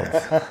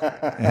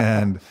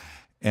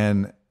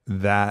 and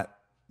that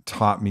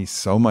taught me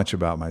so much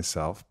about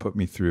myself, put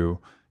me through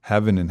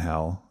heaven and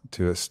hell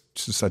to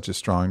such a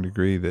strong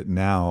degree that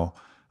now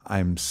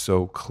I'm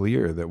so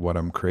clear that what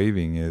I'm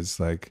craving is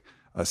like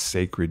a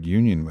sacred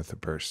union with a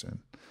person.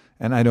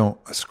 And I don't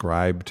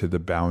ascribe to the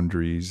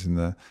boundaries and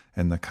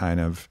the kind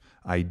of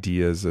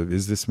ideas of,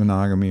 is this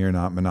monogamy or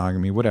not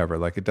monogamy, whatever,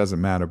 like it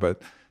doesn't matter.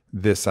 But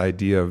this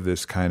idea of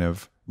this kind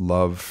of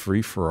love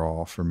free for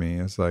all for me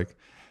is like,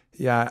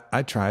 yeah,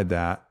 I tried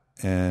that.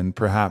 And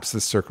perhaps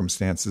the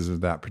circumstances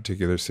of that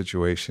particular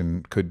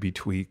situation could be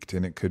tweaked,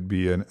 and it could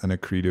be an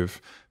accretive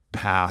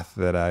path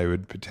that I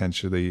would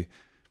potentially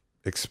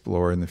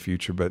explore in the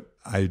future. But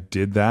I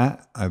did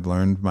that. I've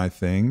learned my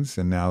things.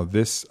 And now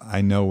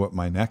I know what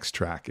my next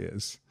track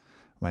is.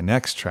 My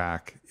next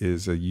track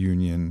is a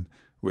union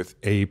with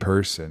a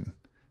person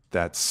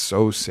that's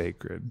so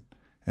sacred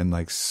and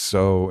like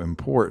so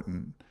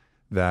important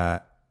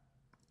that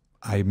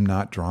I'm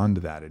not drawn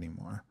to that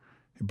anymore.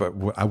 But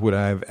would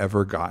I have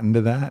ever gotten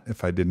to that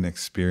if I didn't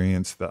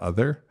experience the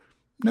other?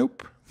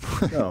 Nope.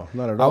 No,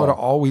 not at all. I would have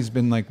always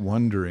been like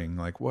wondering,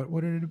 like, what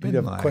would it have been You'd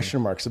have like? question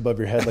marks above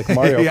your head like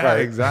Mario Kart. Yeah,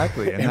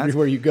 exactly. And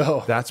everywhere you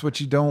go. That's what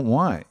you don't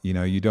want.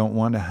 You don't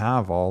want to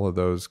have all of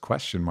those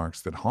question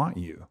marks that haunt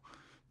you.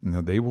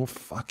 They will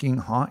fucking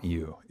haunt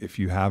you if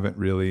you haven't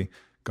really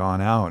gone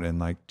out and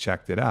like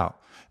checked it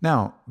out.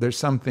 Now, there's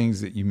some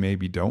things that you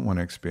maybe don't want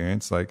to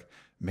experience. Like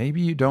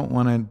maybe you don't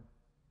want to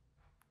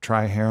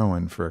try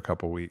heroin for a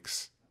couple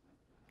weeks.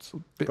 It's a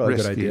bit Probably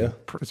risky. a good idea.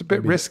 It's a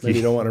bit risky. Maybe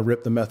you don't want to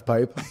rip the meth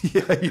pipe.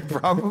 Yeah, you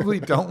probably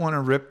don't want to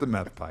rip the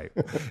meth pipe.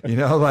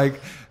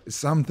 Like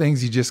some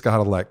things you just got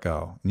to let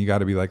go. And you got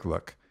to be like,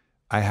 look,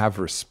 I have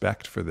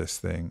respect for this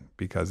thing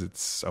because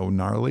it's so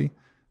gnarly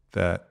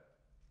that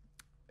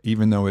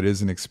even though it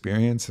is an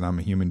experience and I'm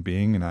a human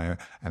being and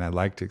I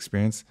like to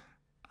experience,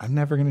 I'm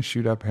never going to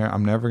shoot up hair.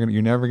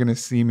 You're never going to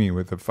see me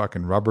with a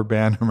fucking rubber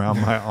band around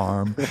my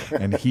arm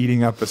and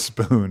heating up a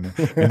spoon.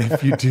 And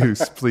if you do,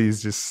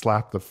 please just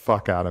slap the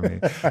fuck out of me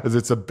because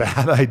it's a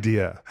bad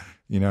idea.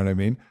 You know what I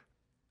mean?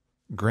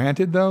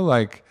 Granted though,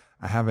 like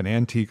I have an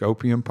antique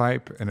opium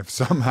pipe, and if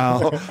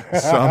somehow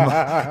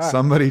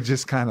somebody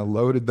just kind of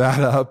loaded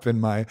that up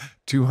and my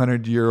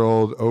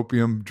 200-year-old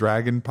opium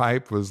dragon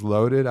pipe was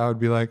loaded, I would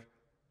be like,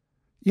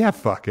 yeah,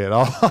 fuck it.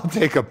 I'll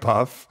take a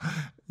puff.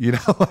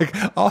 Like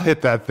I'll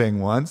hit that thing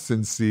once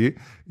and see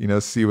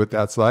what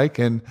that's like.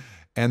 And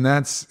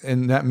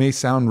that may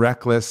sound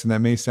reckless and that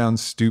may sound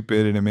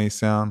stupid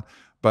and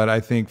but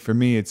I think for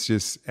me, it's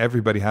just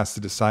everybody has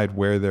to decide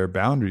where their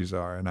boundaries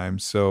are. And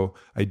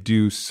I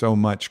do so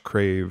much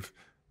crave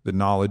the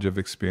knowledge of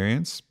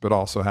experience, but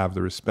also have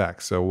the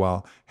respect. So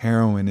while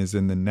heroin is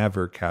in the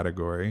never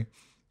category,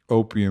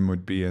 opium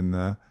would be in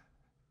the,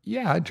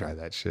 yeah, I'd try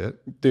that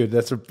shit. Dude,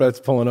 that's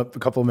pulling up a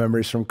couple of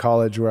memories from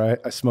college where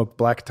I smoked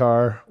black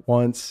tar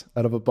once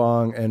out of a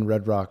bong and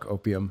Red Rock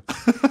opium.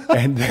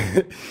 And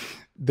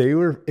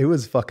it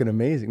was fucking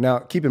amazing. Now,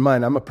 keep in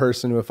mind, I'm a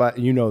person who, if I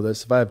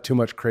have too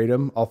much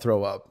kratom, I'll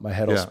throw up. My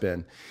head will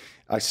spin.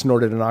 I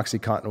snorted an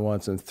Oxycontin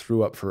once and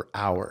threw up for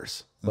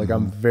hours. Like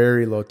I'm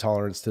very low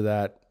tolerance to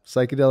that.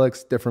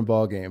 Psychedelics, different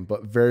ball game,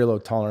 but very low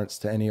tolerance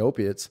to any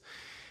opiates.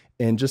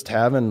 And just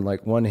having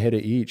like one hit of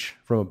each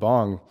from a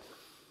bong,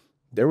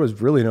 there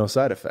was really no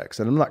side effects.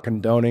 And I'm not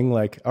condoning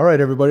like, all right,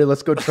 everybody,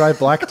 let's go try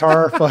black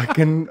tar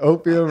fucking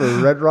opium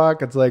or Red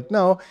Rock. It's like,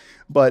 no,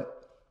 but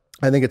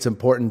I think it's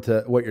important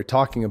to what you're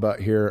talking about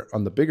here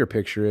on the bigger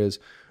picture is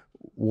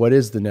what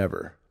is the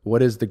never?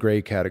 What is the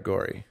gray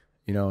category?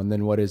 You know, and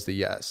then what is the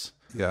yes?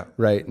 Yeah.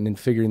 Right. And then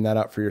figuring that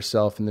out for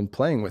yourself and then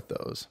playing with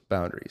those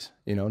boundaries,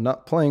 you know,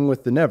 not playing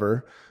with the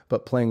never,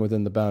 but playing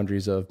within the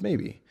boundaries of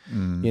maybe,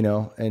 you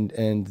know,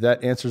 and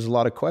that answers a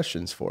lot of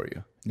questions for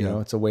you. You know,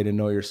 it's a way to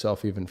know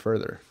yourself even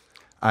further.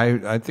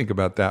 I think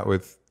about that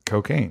with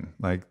cocaine.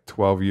 Like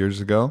 12 years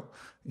ago,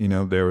 you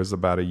know, there was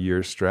about a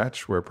year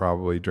stretch where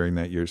probably during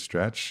that year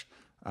stretch,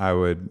 I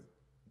would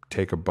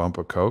take a bump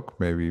of coke,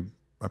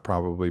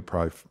 probably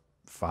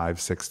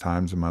 5-6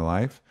 times in my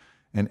life.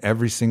 And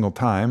every single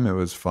time it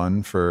was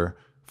fun for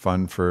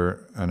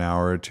an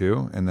hour or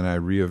two. And then I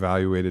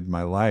reevaluated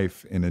my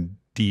life in a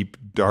deep,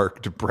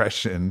 dark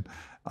depression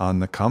on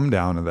the come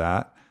down of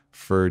that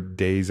for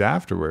days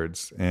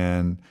afterwards.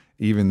 And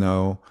even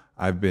though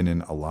I've been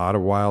in a lot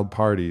of wild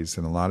parties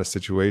and a lot of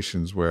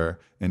situations where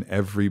in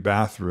every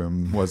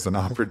bathroom was an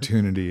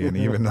opportunity and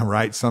even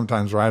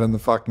sometimes right on the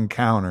fucking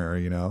counter,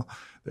 you know,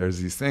 there's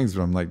these things,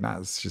 but I'm like, nah,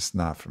 it's just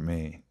not for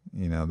me.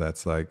 You know,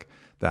 that's like,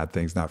 that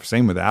thing's not.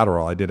 Same with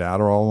Adderall. I did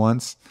Adderall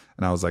once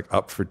and I was like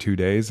up for 2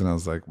 days and I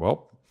was like,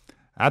 well,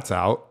 that's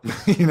out,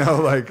 you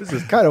know, like this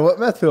is kind of what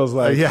meth feels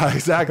like. Yeah,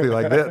 exactly.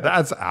 Like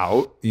that's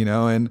out, you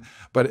know,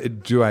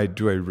 do I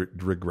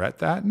regret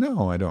that?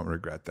 No, I don't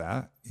regret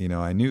that. You know,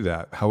 I knew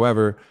that.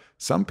 However,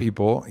 some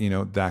people, you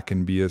know, that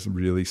can be a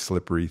really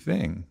slippery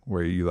thing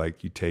where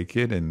you take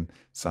it and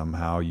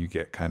somehow you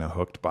get kind of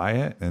hooked by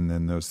it. And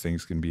then those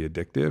things can be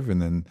addictive.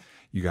 And then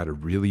you got to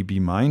really be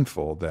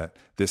mindful that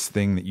this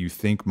thing that you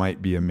think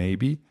might be a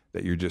maybe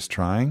that you're just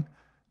trying,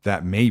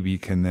 that maybe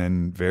can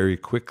then very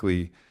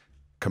quickly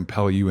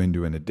compel you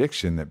into an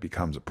addiction that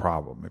becomes a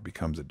problem. It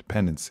becomes a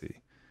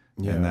dependency.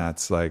 Yeah. And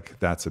that's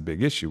a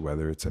big issue,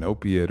 whether it's an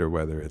opiate or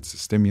whether it's a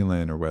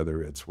stimulant or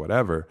whether it's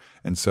whatever.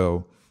 And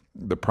so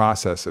the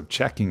process of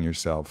checking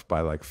yourself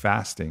by like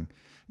fasting,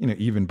 you know,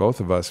 even both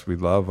of us, we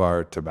love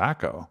our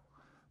tobacco,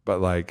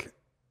 but like,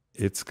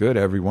 it's good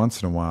every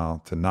once in a while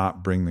to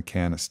not bring the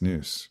can of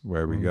snus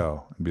where we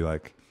go and be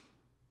like,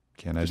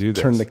 can I do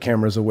this? Turn the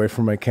cameras away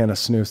from my can of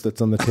snus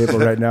that's on the table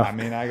right now. I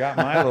mean, I got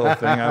my little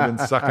thing I've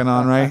been sucking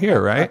on right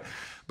here, right?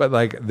 But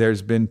like,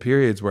 there's been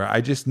periods where I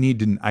just need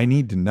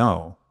to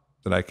know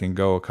that I can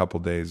go a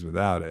couple days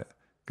without it.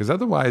 Because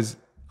otherwise,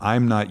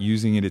 I'm not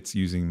using it, it's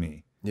using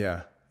me.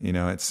 Yeah. You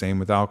know, it's same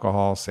with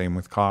alcohol, same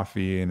with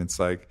coffee. And it's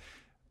like,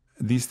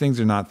 these things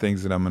are not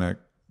things that I'm going to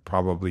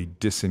probably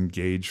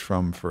disengage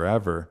from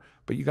forever,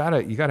 but you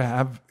gotta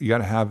have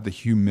the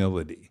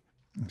humility.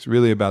 It's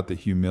really about the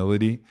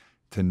humility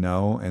to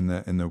know and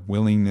the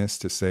willingness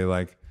to say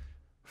like,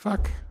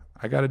 fuck,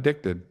 I got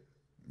addicted,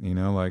 you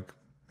know, like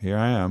here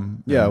I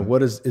am. Yeah.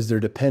 What is there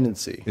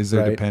dependency? Is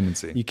there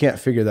dependency? You can't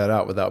figure that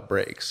out without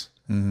breaks,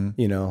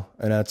 you know,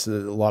 and that's a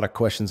lot of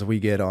questions we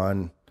get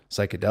on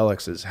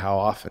psychedelics is how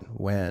often,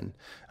 when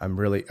I'm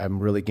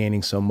really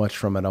gaining so much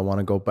from it. I want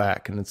to go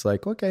back. And it's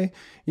like, okay,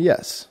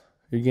 yes,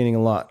 you're gaining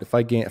a lot. If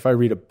I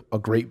read a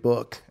great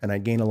book and I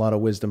gain a lot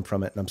of wisdom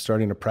from it and I'm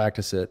starting to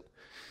practice it,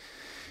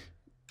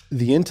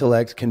 the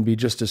intellect can be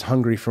just as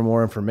hungry for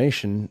more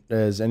information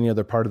as any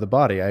other part of the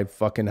body. I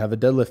fucking have a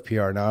deadlift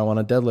PR. Now I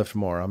want to deadlift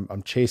more.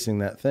 I'm chasing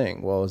that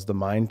thing. Well, is the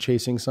mind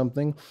chasing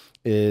something?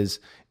 Is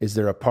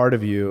there a part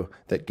of you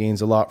that gains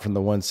a lot from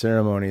the one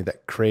ceremony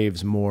that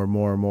craves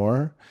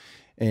more?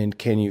 And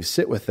can you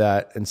sit with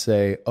that and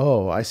say,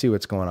 oh, I see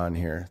what's going on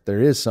here. There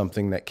is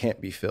something that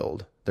can't be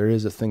filled. There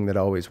is a thing that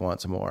always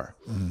wants more.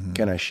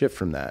 Can I shift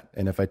from that?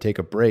 And if I take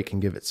a break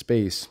and give it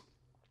space,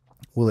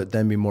 will it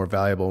then be more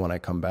valuable when I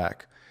come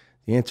back?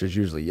 The answer is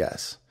usually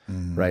yes,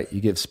 right?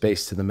 You give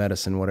space to the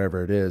medicine,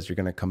 whatever it is, you're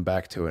going to come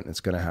back to it and it's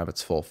going to have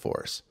its full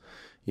force.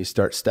 You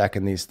start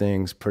stacking these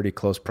things pretty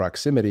close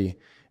proximity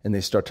and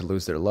they start to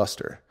lose their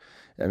luster.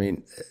 I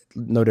mean,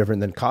 no different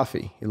than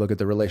coffee. You look at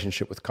the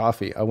relationship with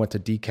coffee. I went to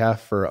decaf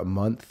for a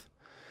month,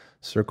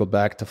 circled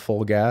back to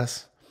full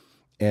gas,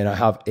 and I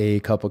have a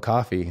cup of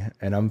coffee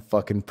and I'm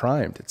fucking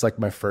primed. It's like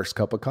my first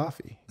cup of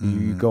coffee.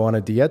 You go on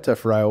a dieta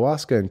for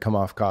ayahuasca and come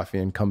off coffee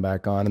and come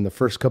back on. And the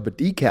first cup of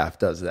decaf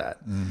does that,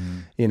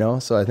 you know?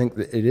 So I think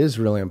that it is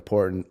really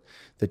important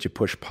that you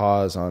push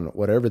pause on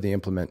whatever the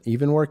implement,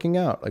 even working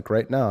out. Like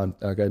right now,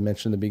 like I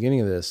mentioned in the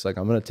beginning of this, like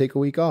I'm going to take a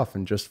week off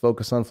and just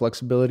focus on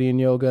flexibility and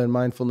yoga and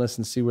mindfulness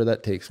and see where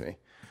that takes me.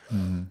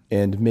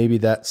 And maybe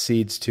that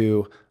seeds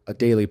to a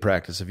daily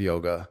practice of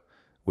yoga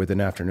with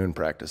an afternoon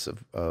practice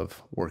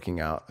of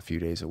working out a few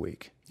days a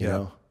week, you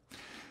know?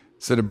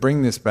 So to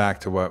bring this back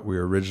to what we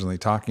were originally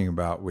talking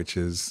about, which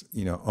is,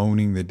 you know,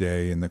 owning the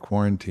day in the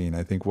quarantine,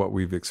 I think what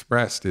we've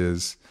expressed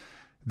is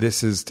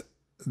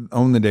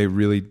own the day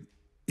really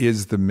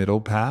is the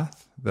middle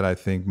path that I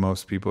think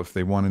most people, if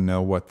they want to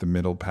know what the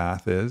middle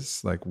path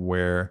is, like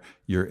where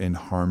you're in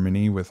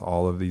harmony with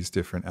all of these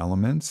different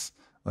elements,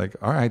 like,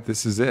 all right,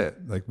 this is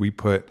it. Like we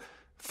put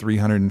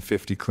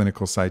 350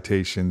 clinical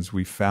citations.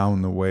 We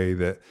found the way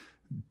that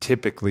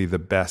typically the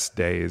best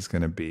day is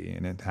going to be,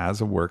 and it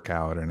has a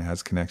workout and it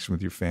has connection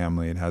with your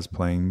family. It has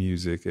playing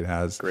music. It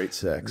has great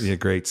sex. Yeah,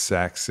 great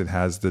sex. It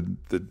has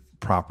the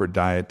proper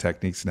diet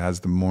techniques. It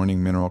has the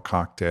morning mineral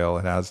cocktail.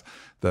 It has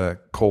the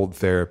cold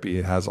therapy.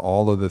 It has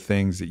all of the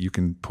things that you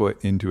can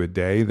put into a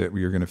day that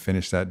you're going to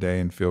finish that day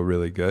and feel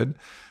really good.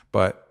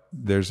 But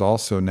there's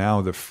also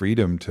now the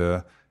freedom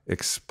to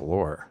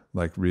explore,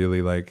 like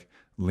really like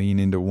lean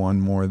into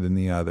one more than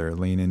the other,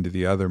 lean into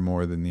the other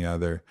more than the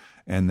other.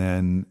 And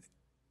then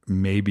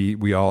maybe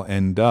we all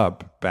end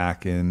up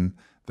back in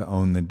the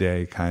own the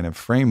day kind of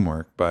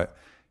framework. But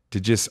to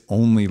just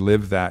only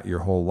live that your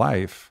whole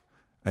life,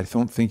 I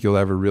don't think you'll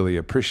ever really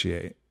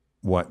appreciate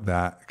what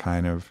that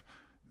kind of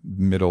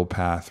middle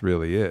path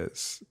really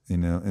is, you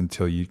know,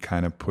 until you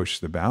kind of push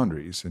the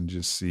boundaries and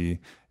just see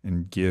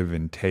and give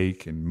and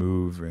take and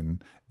move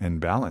and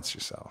balance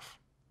yourself.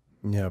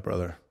 Yeah,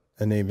 brother.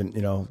 And even,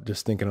 you know,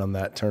 just thinking on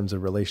that terms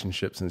of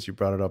relationships, since you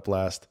brought it up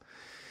last,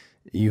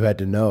 you had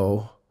to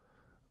know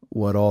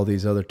what all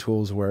these other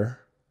tools were,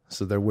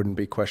 so there wouldn't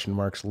be question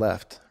marks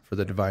left for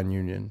the divine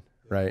union,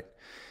 right?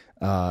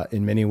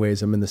 In many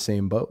ways, I'm in the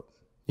same boat.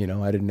 You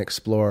know, I didn't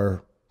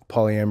explore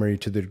polyamory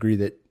to the degree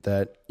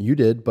that you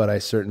did, but I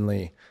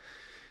certainly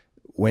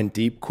went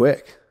deep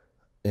quick.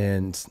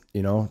 And,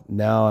 you know,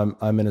 now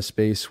I'm in a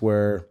space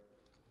where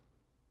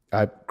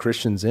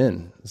Christian's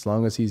in. As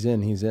long as he's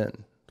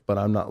in. But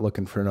I'm not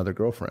looking for another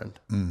girlfriend.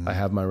 Mm-hmm. I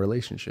have my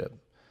relationship,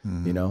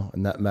 you know,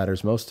 and that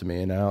matters most to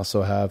me. And I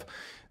also have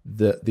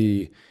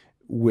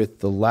with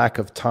the lack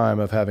of time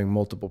of having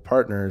multiple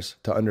partners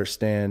to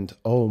understand,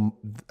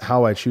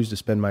 how I choose to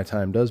spend my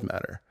time does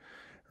matter,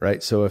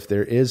 right? So if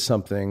there is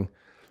something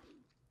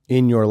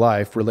in your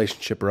life,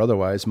 relationship or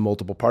otherwise,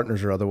 multiple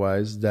partners or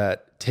otherwise,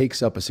 that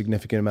takes up a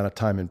significant amount of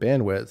time and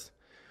bandwidth,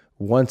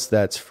 once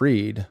that's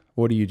freed,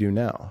 what do you do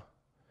now?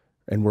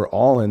 And we're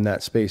all in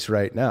that space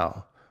right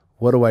now.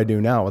 What do I do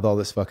now with all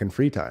this fucking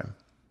free time?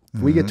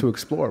 Mm-hmm. We get to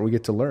explore, we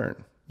get to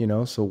learn, you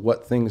know, so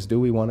what things do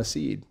we want to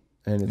seed?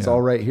 And it's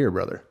all right here,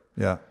 brother.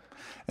 Yeah.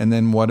 And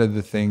then what are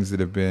the things that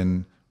have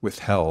been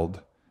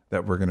withheld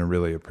that we're going to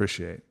really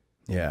appreciate?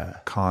 Yeah.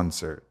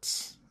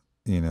 Concerts,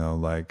 you know,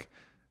 like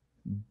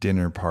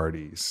dinner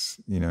parties,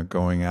 you know,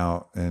 going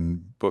out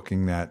and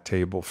booking that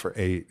table for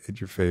 8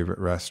 at your favorite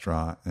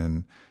restaurant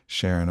and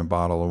sharing a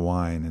bottle of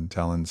wine and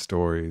telling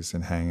stories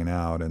and hanging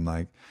out. And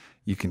like,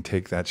 you can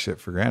take that shit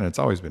for granted. It's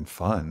always been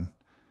fun,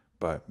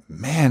 but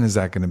man, is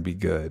that going to be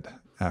good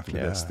after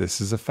this?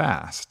 This is a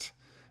fast.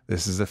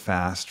 This is a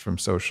fast from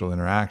social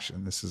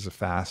interaction. This is a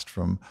fast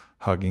from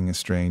hugging a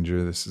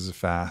stranger. This is a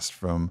fast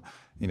from,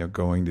 you know,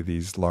 going to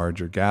these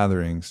larger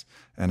gatherings.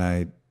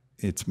 And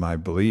it's my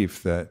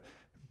belief that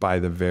by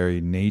the very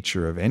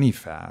nature of any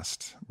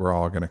fast, we're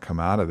all going to come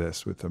out of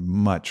this with a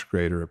much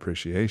greater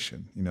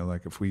appreciation. You know,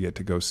 like if we get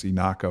to go see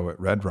Nako at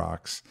Red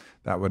Rocks,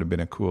 that would have been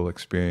a cool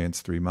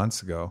experience 3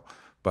 months ago.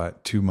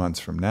 But 2 months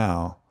from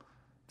now,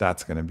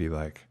 that's going to be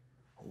like,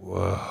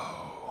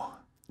 whoa.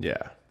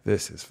 Yeah.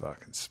 This is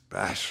fucking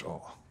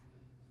special.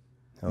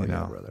 Hell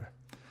yeah, brother.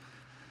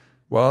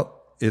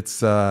 Well,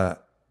 it's a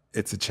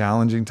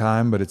challenging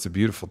time, but it's a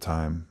beautiful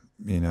time,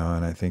 you know,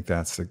 and I think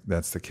that's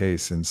the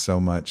case. And so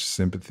much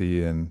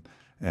sympathy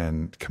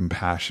and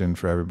compassion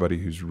for everybody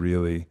who's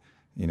really,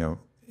 you know,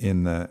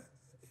 in the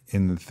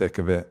thick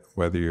of it,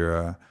 whether you're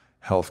a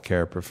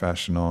healthcare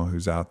professional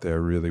who's out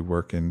there really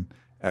working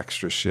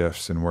extra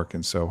shifts and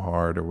working so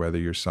hard, or whether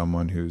you're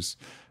someone who's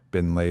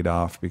been laid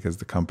off because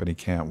the company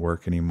can't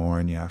work anymore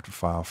and you have to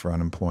file for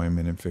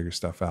unemployment and figure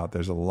stuff out.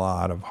 There's a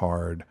lot of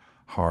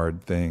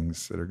hard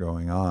things that are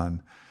going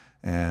on,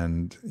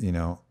 and, you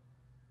know,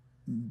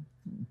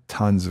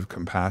 tons of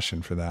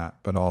compassion for that,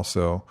 but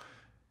also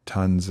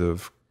tons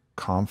of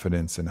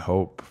confidence and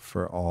hope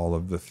for all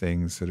of the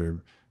things that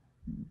are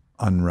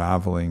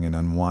unraveling and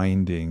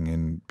unwinding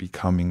and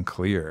becoming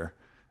clear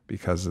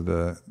because of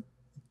the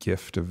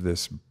gift of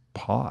this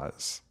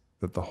pause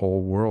that the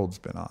whole world's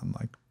been on,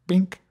 like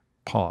bink,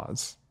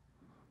 pause.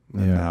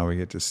 And now we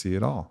get to see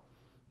it all.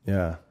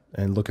 Yeah.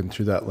 And looking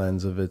through that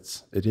lens of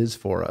it is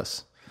for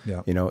us.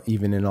 Yeah. You know,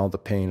 even in all the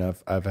pain,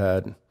 I've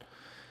had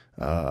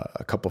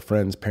a couple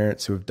friends,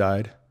 parents who have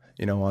died,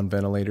 you know, on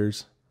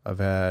ventilators. I've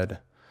had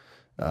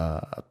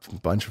a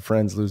bunch of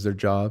friends lose their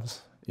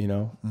jobs, you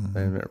know,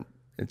 and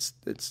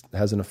it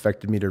hasn't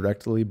affected me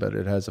directly, but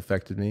it has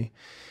affected me.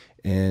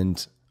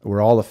 And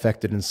we're all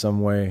affected in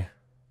some way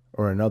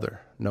or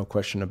another, no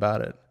question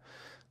about it.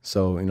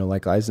 So, you know,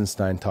 like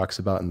Eisenstein talks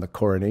about in The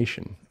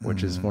Coronation,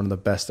 which is one of the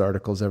best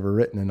articles ever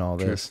written in all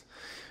this.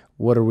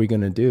 What are we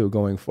going to do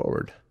going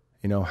forward?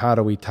 You know, how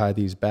do we tie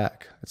these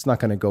back? It's not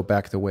going to go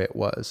back the way it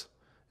was.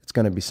 It's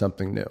going to be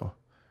something new,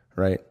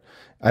 right?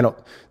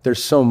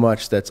 There's so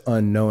much that's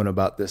unknown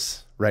about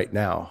this right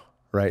now,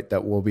 right?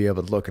 That we'll be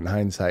able to look in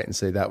hindsight and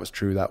say that was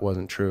true, that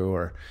wasn't true,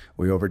 or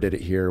we overdid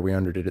it here, we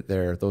underdid it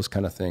there, those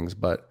kind of things.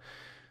 But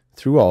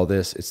through all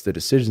this, it's the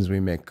decisions we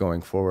make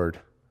going forward,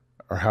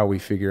 or how we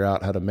figure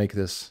out how to make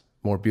this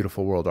more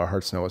beautiful world our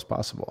hearts know is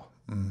possible.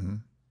 Mm-hmm.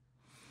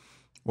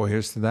 Well,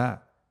 here's to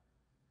that.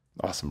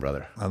 Awesome,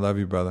 brother. I love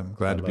you, brother. I'm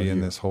glad to be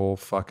in this whole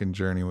fucking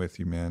journey with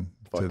you, man.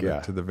 To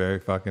the very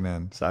fucking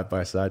end. Side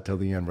by side till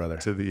the end, brother.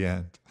 To the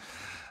end.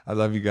 I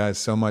love you guys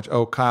so much.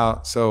 Oh,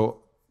 Kyle,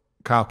 so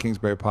Kyle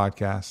Kingsbury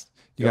Podcast.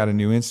 You got a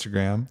new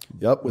Instagram.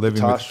 Yep, with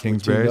Living the with Tosh,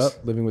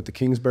 Kingsburys. Living with the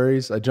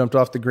Kingsburys. I jumped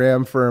off the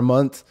gram for a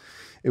month.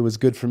 It was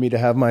good for me to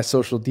have my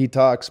social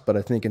detox, but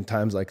I think in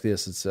times like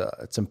this,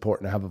 it's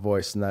important to have a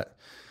voice, and that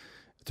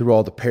through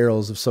all the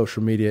perils of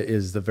social media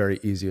is the very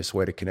easiest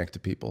way to connect to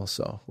people.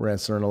 So we're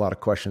answering a lot of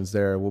questions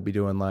there. We'll be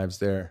doing lives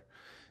there,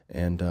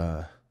 and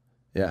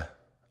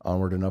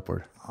onward and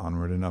upward.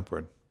 Onward and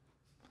upward.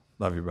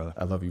 Love you, brother.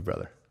 I love you,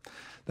 brother.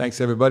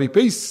 Thanks, everybody.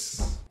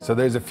 Peace. So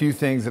there's a few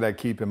things that I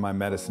keep in my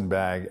medicine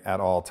bag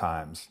at all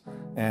times.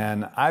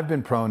 And I've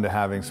been prone to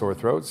having sore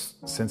throats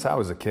since I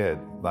was a kid.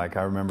 Like,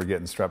 I remember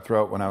getting strep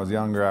throat when I was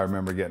younger. I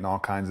remember getting all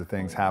kinds of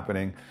things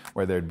happening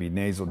where there'd be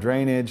nasal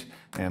drainage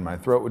and my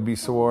throat would be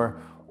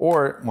sore.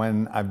 Or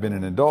when I've been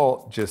an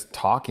adult, just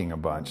talking a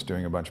bunch,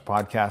 doing a bunch of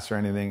podcasts or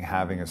anything,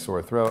 having a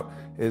sore throat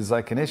is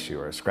like an issue,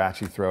 or a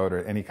scratchy throat,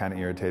 or any kind of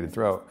irritated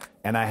throat.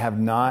 And I have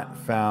not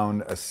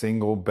found a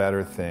single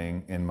better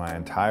thing in my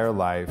entire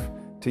life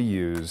to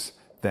use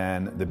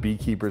than the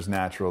Beekeeper's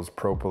Naturals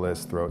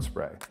Propolis throat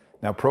spray.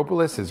 Now,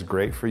 propolis is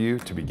great for you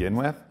to begin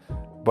with,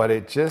 but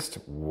it just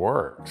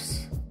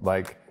works.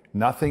 Like,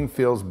 nothing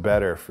feels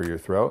better for your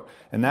throat.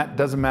 And that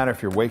doesn't matter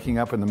if you're waking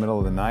up in the middle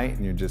of the night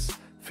and you're just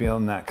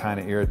feeling that kind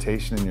of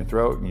irritation in your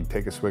throat and you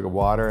take a swig of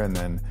water and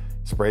then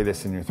spray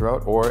this in your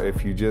throat, or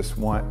if you just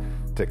want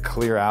to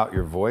clear out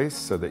your voice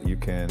so that you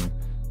can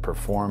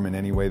perform in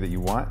any way that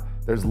you want.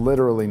 There's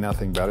literally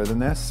nothing better than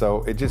this.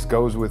 So it just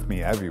goes with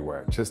me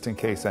everywhere. Just in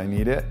case I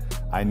need it,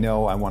 I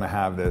know I want to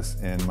have this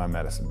in my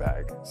medicine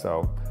bag.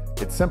 So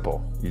it's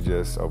simple. You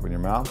just open your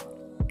mouth,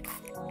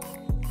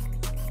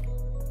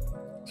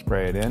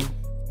 spray it in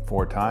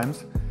 4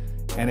 times,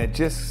 and it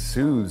just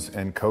soothes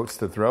and coats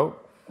the throat.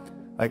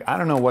 Like, I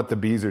don't know what the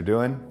bees are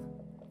doing,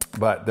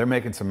 but they're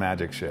making some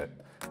magic shit.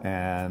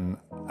 And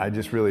I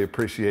just really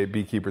appreciate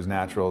Beekeeper's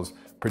Naturals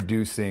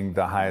producing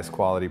the highest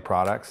quality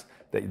products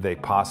that they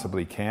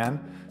possibly can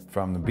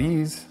from the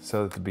bees,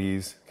 so that the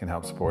bees can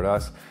help support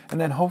us.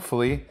 And then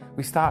hopefully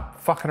we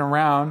stop fucking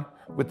around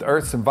with the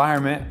Earth's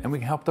environment and we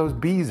can help those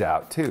bees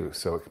out too.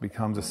 So it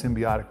becomes a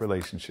symbiotic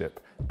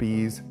relationship,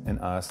 bees and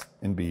us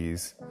and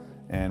bees.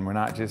 And we're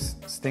not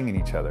just stinging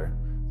each other,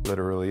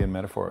 literally and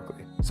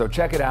metaphorically. So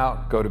check it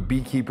out. Go to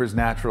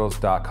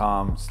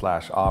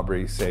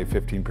beekeepersnaturals.com/Aubrey, save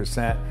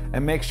 15%,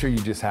 and make sure you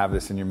just have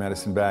this in your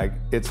medicine bag.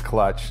 It's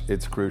clutch,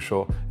 it's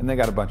crucial, and they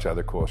got a bunch of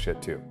other cool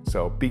shit too.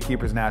 So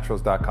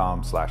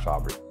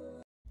beekeepersnaturals.com/Aubrey.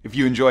 If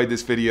you enjoyed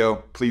this video,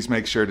 please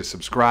make sure to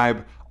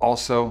subscribe.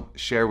 Also,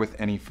 share with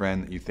any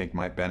friend that you think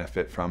might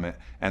benefit from it.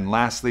 And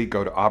lastly,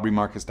 go to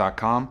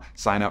aubreymarcus.com,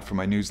 sign up for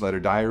my newsletter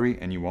diary,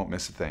 and you won't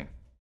miss a thing.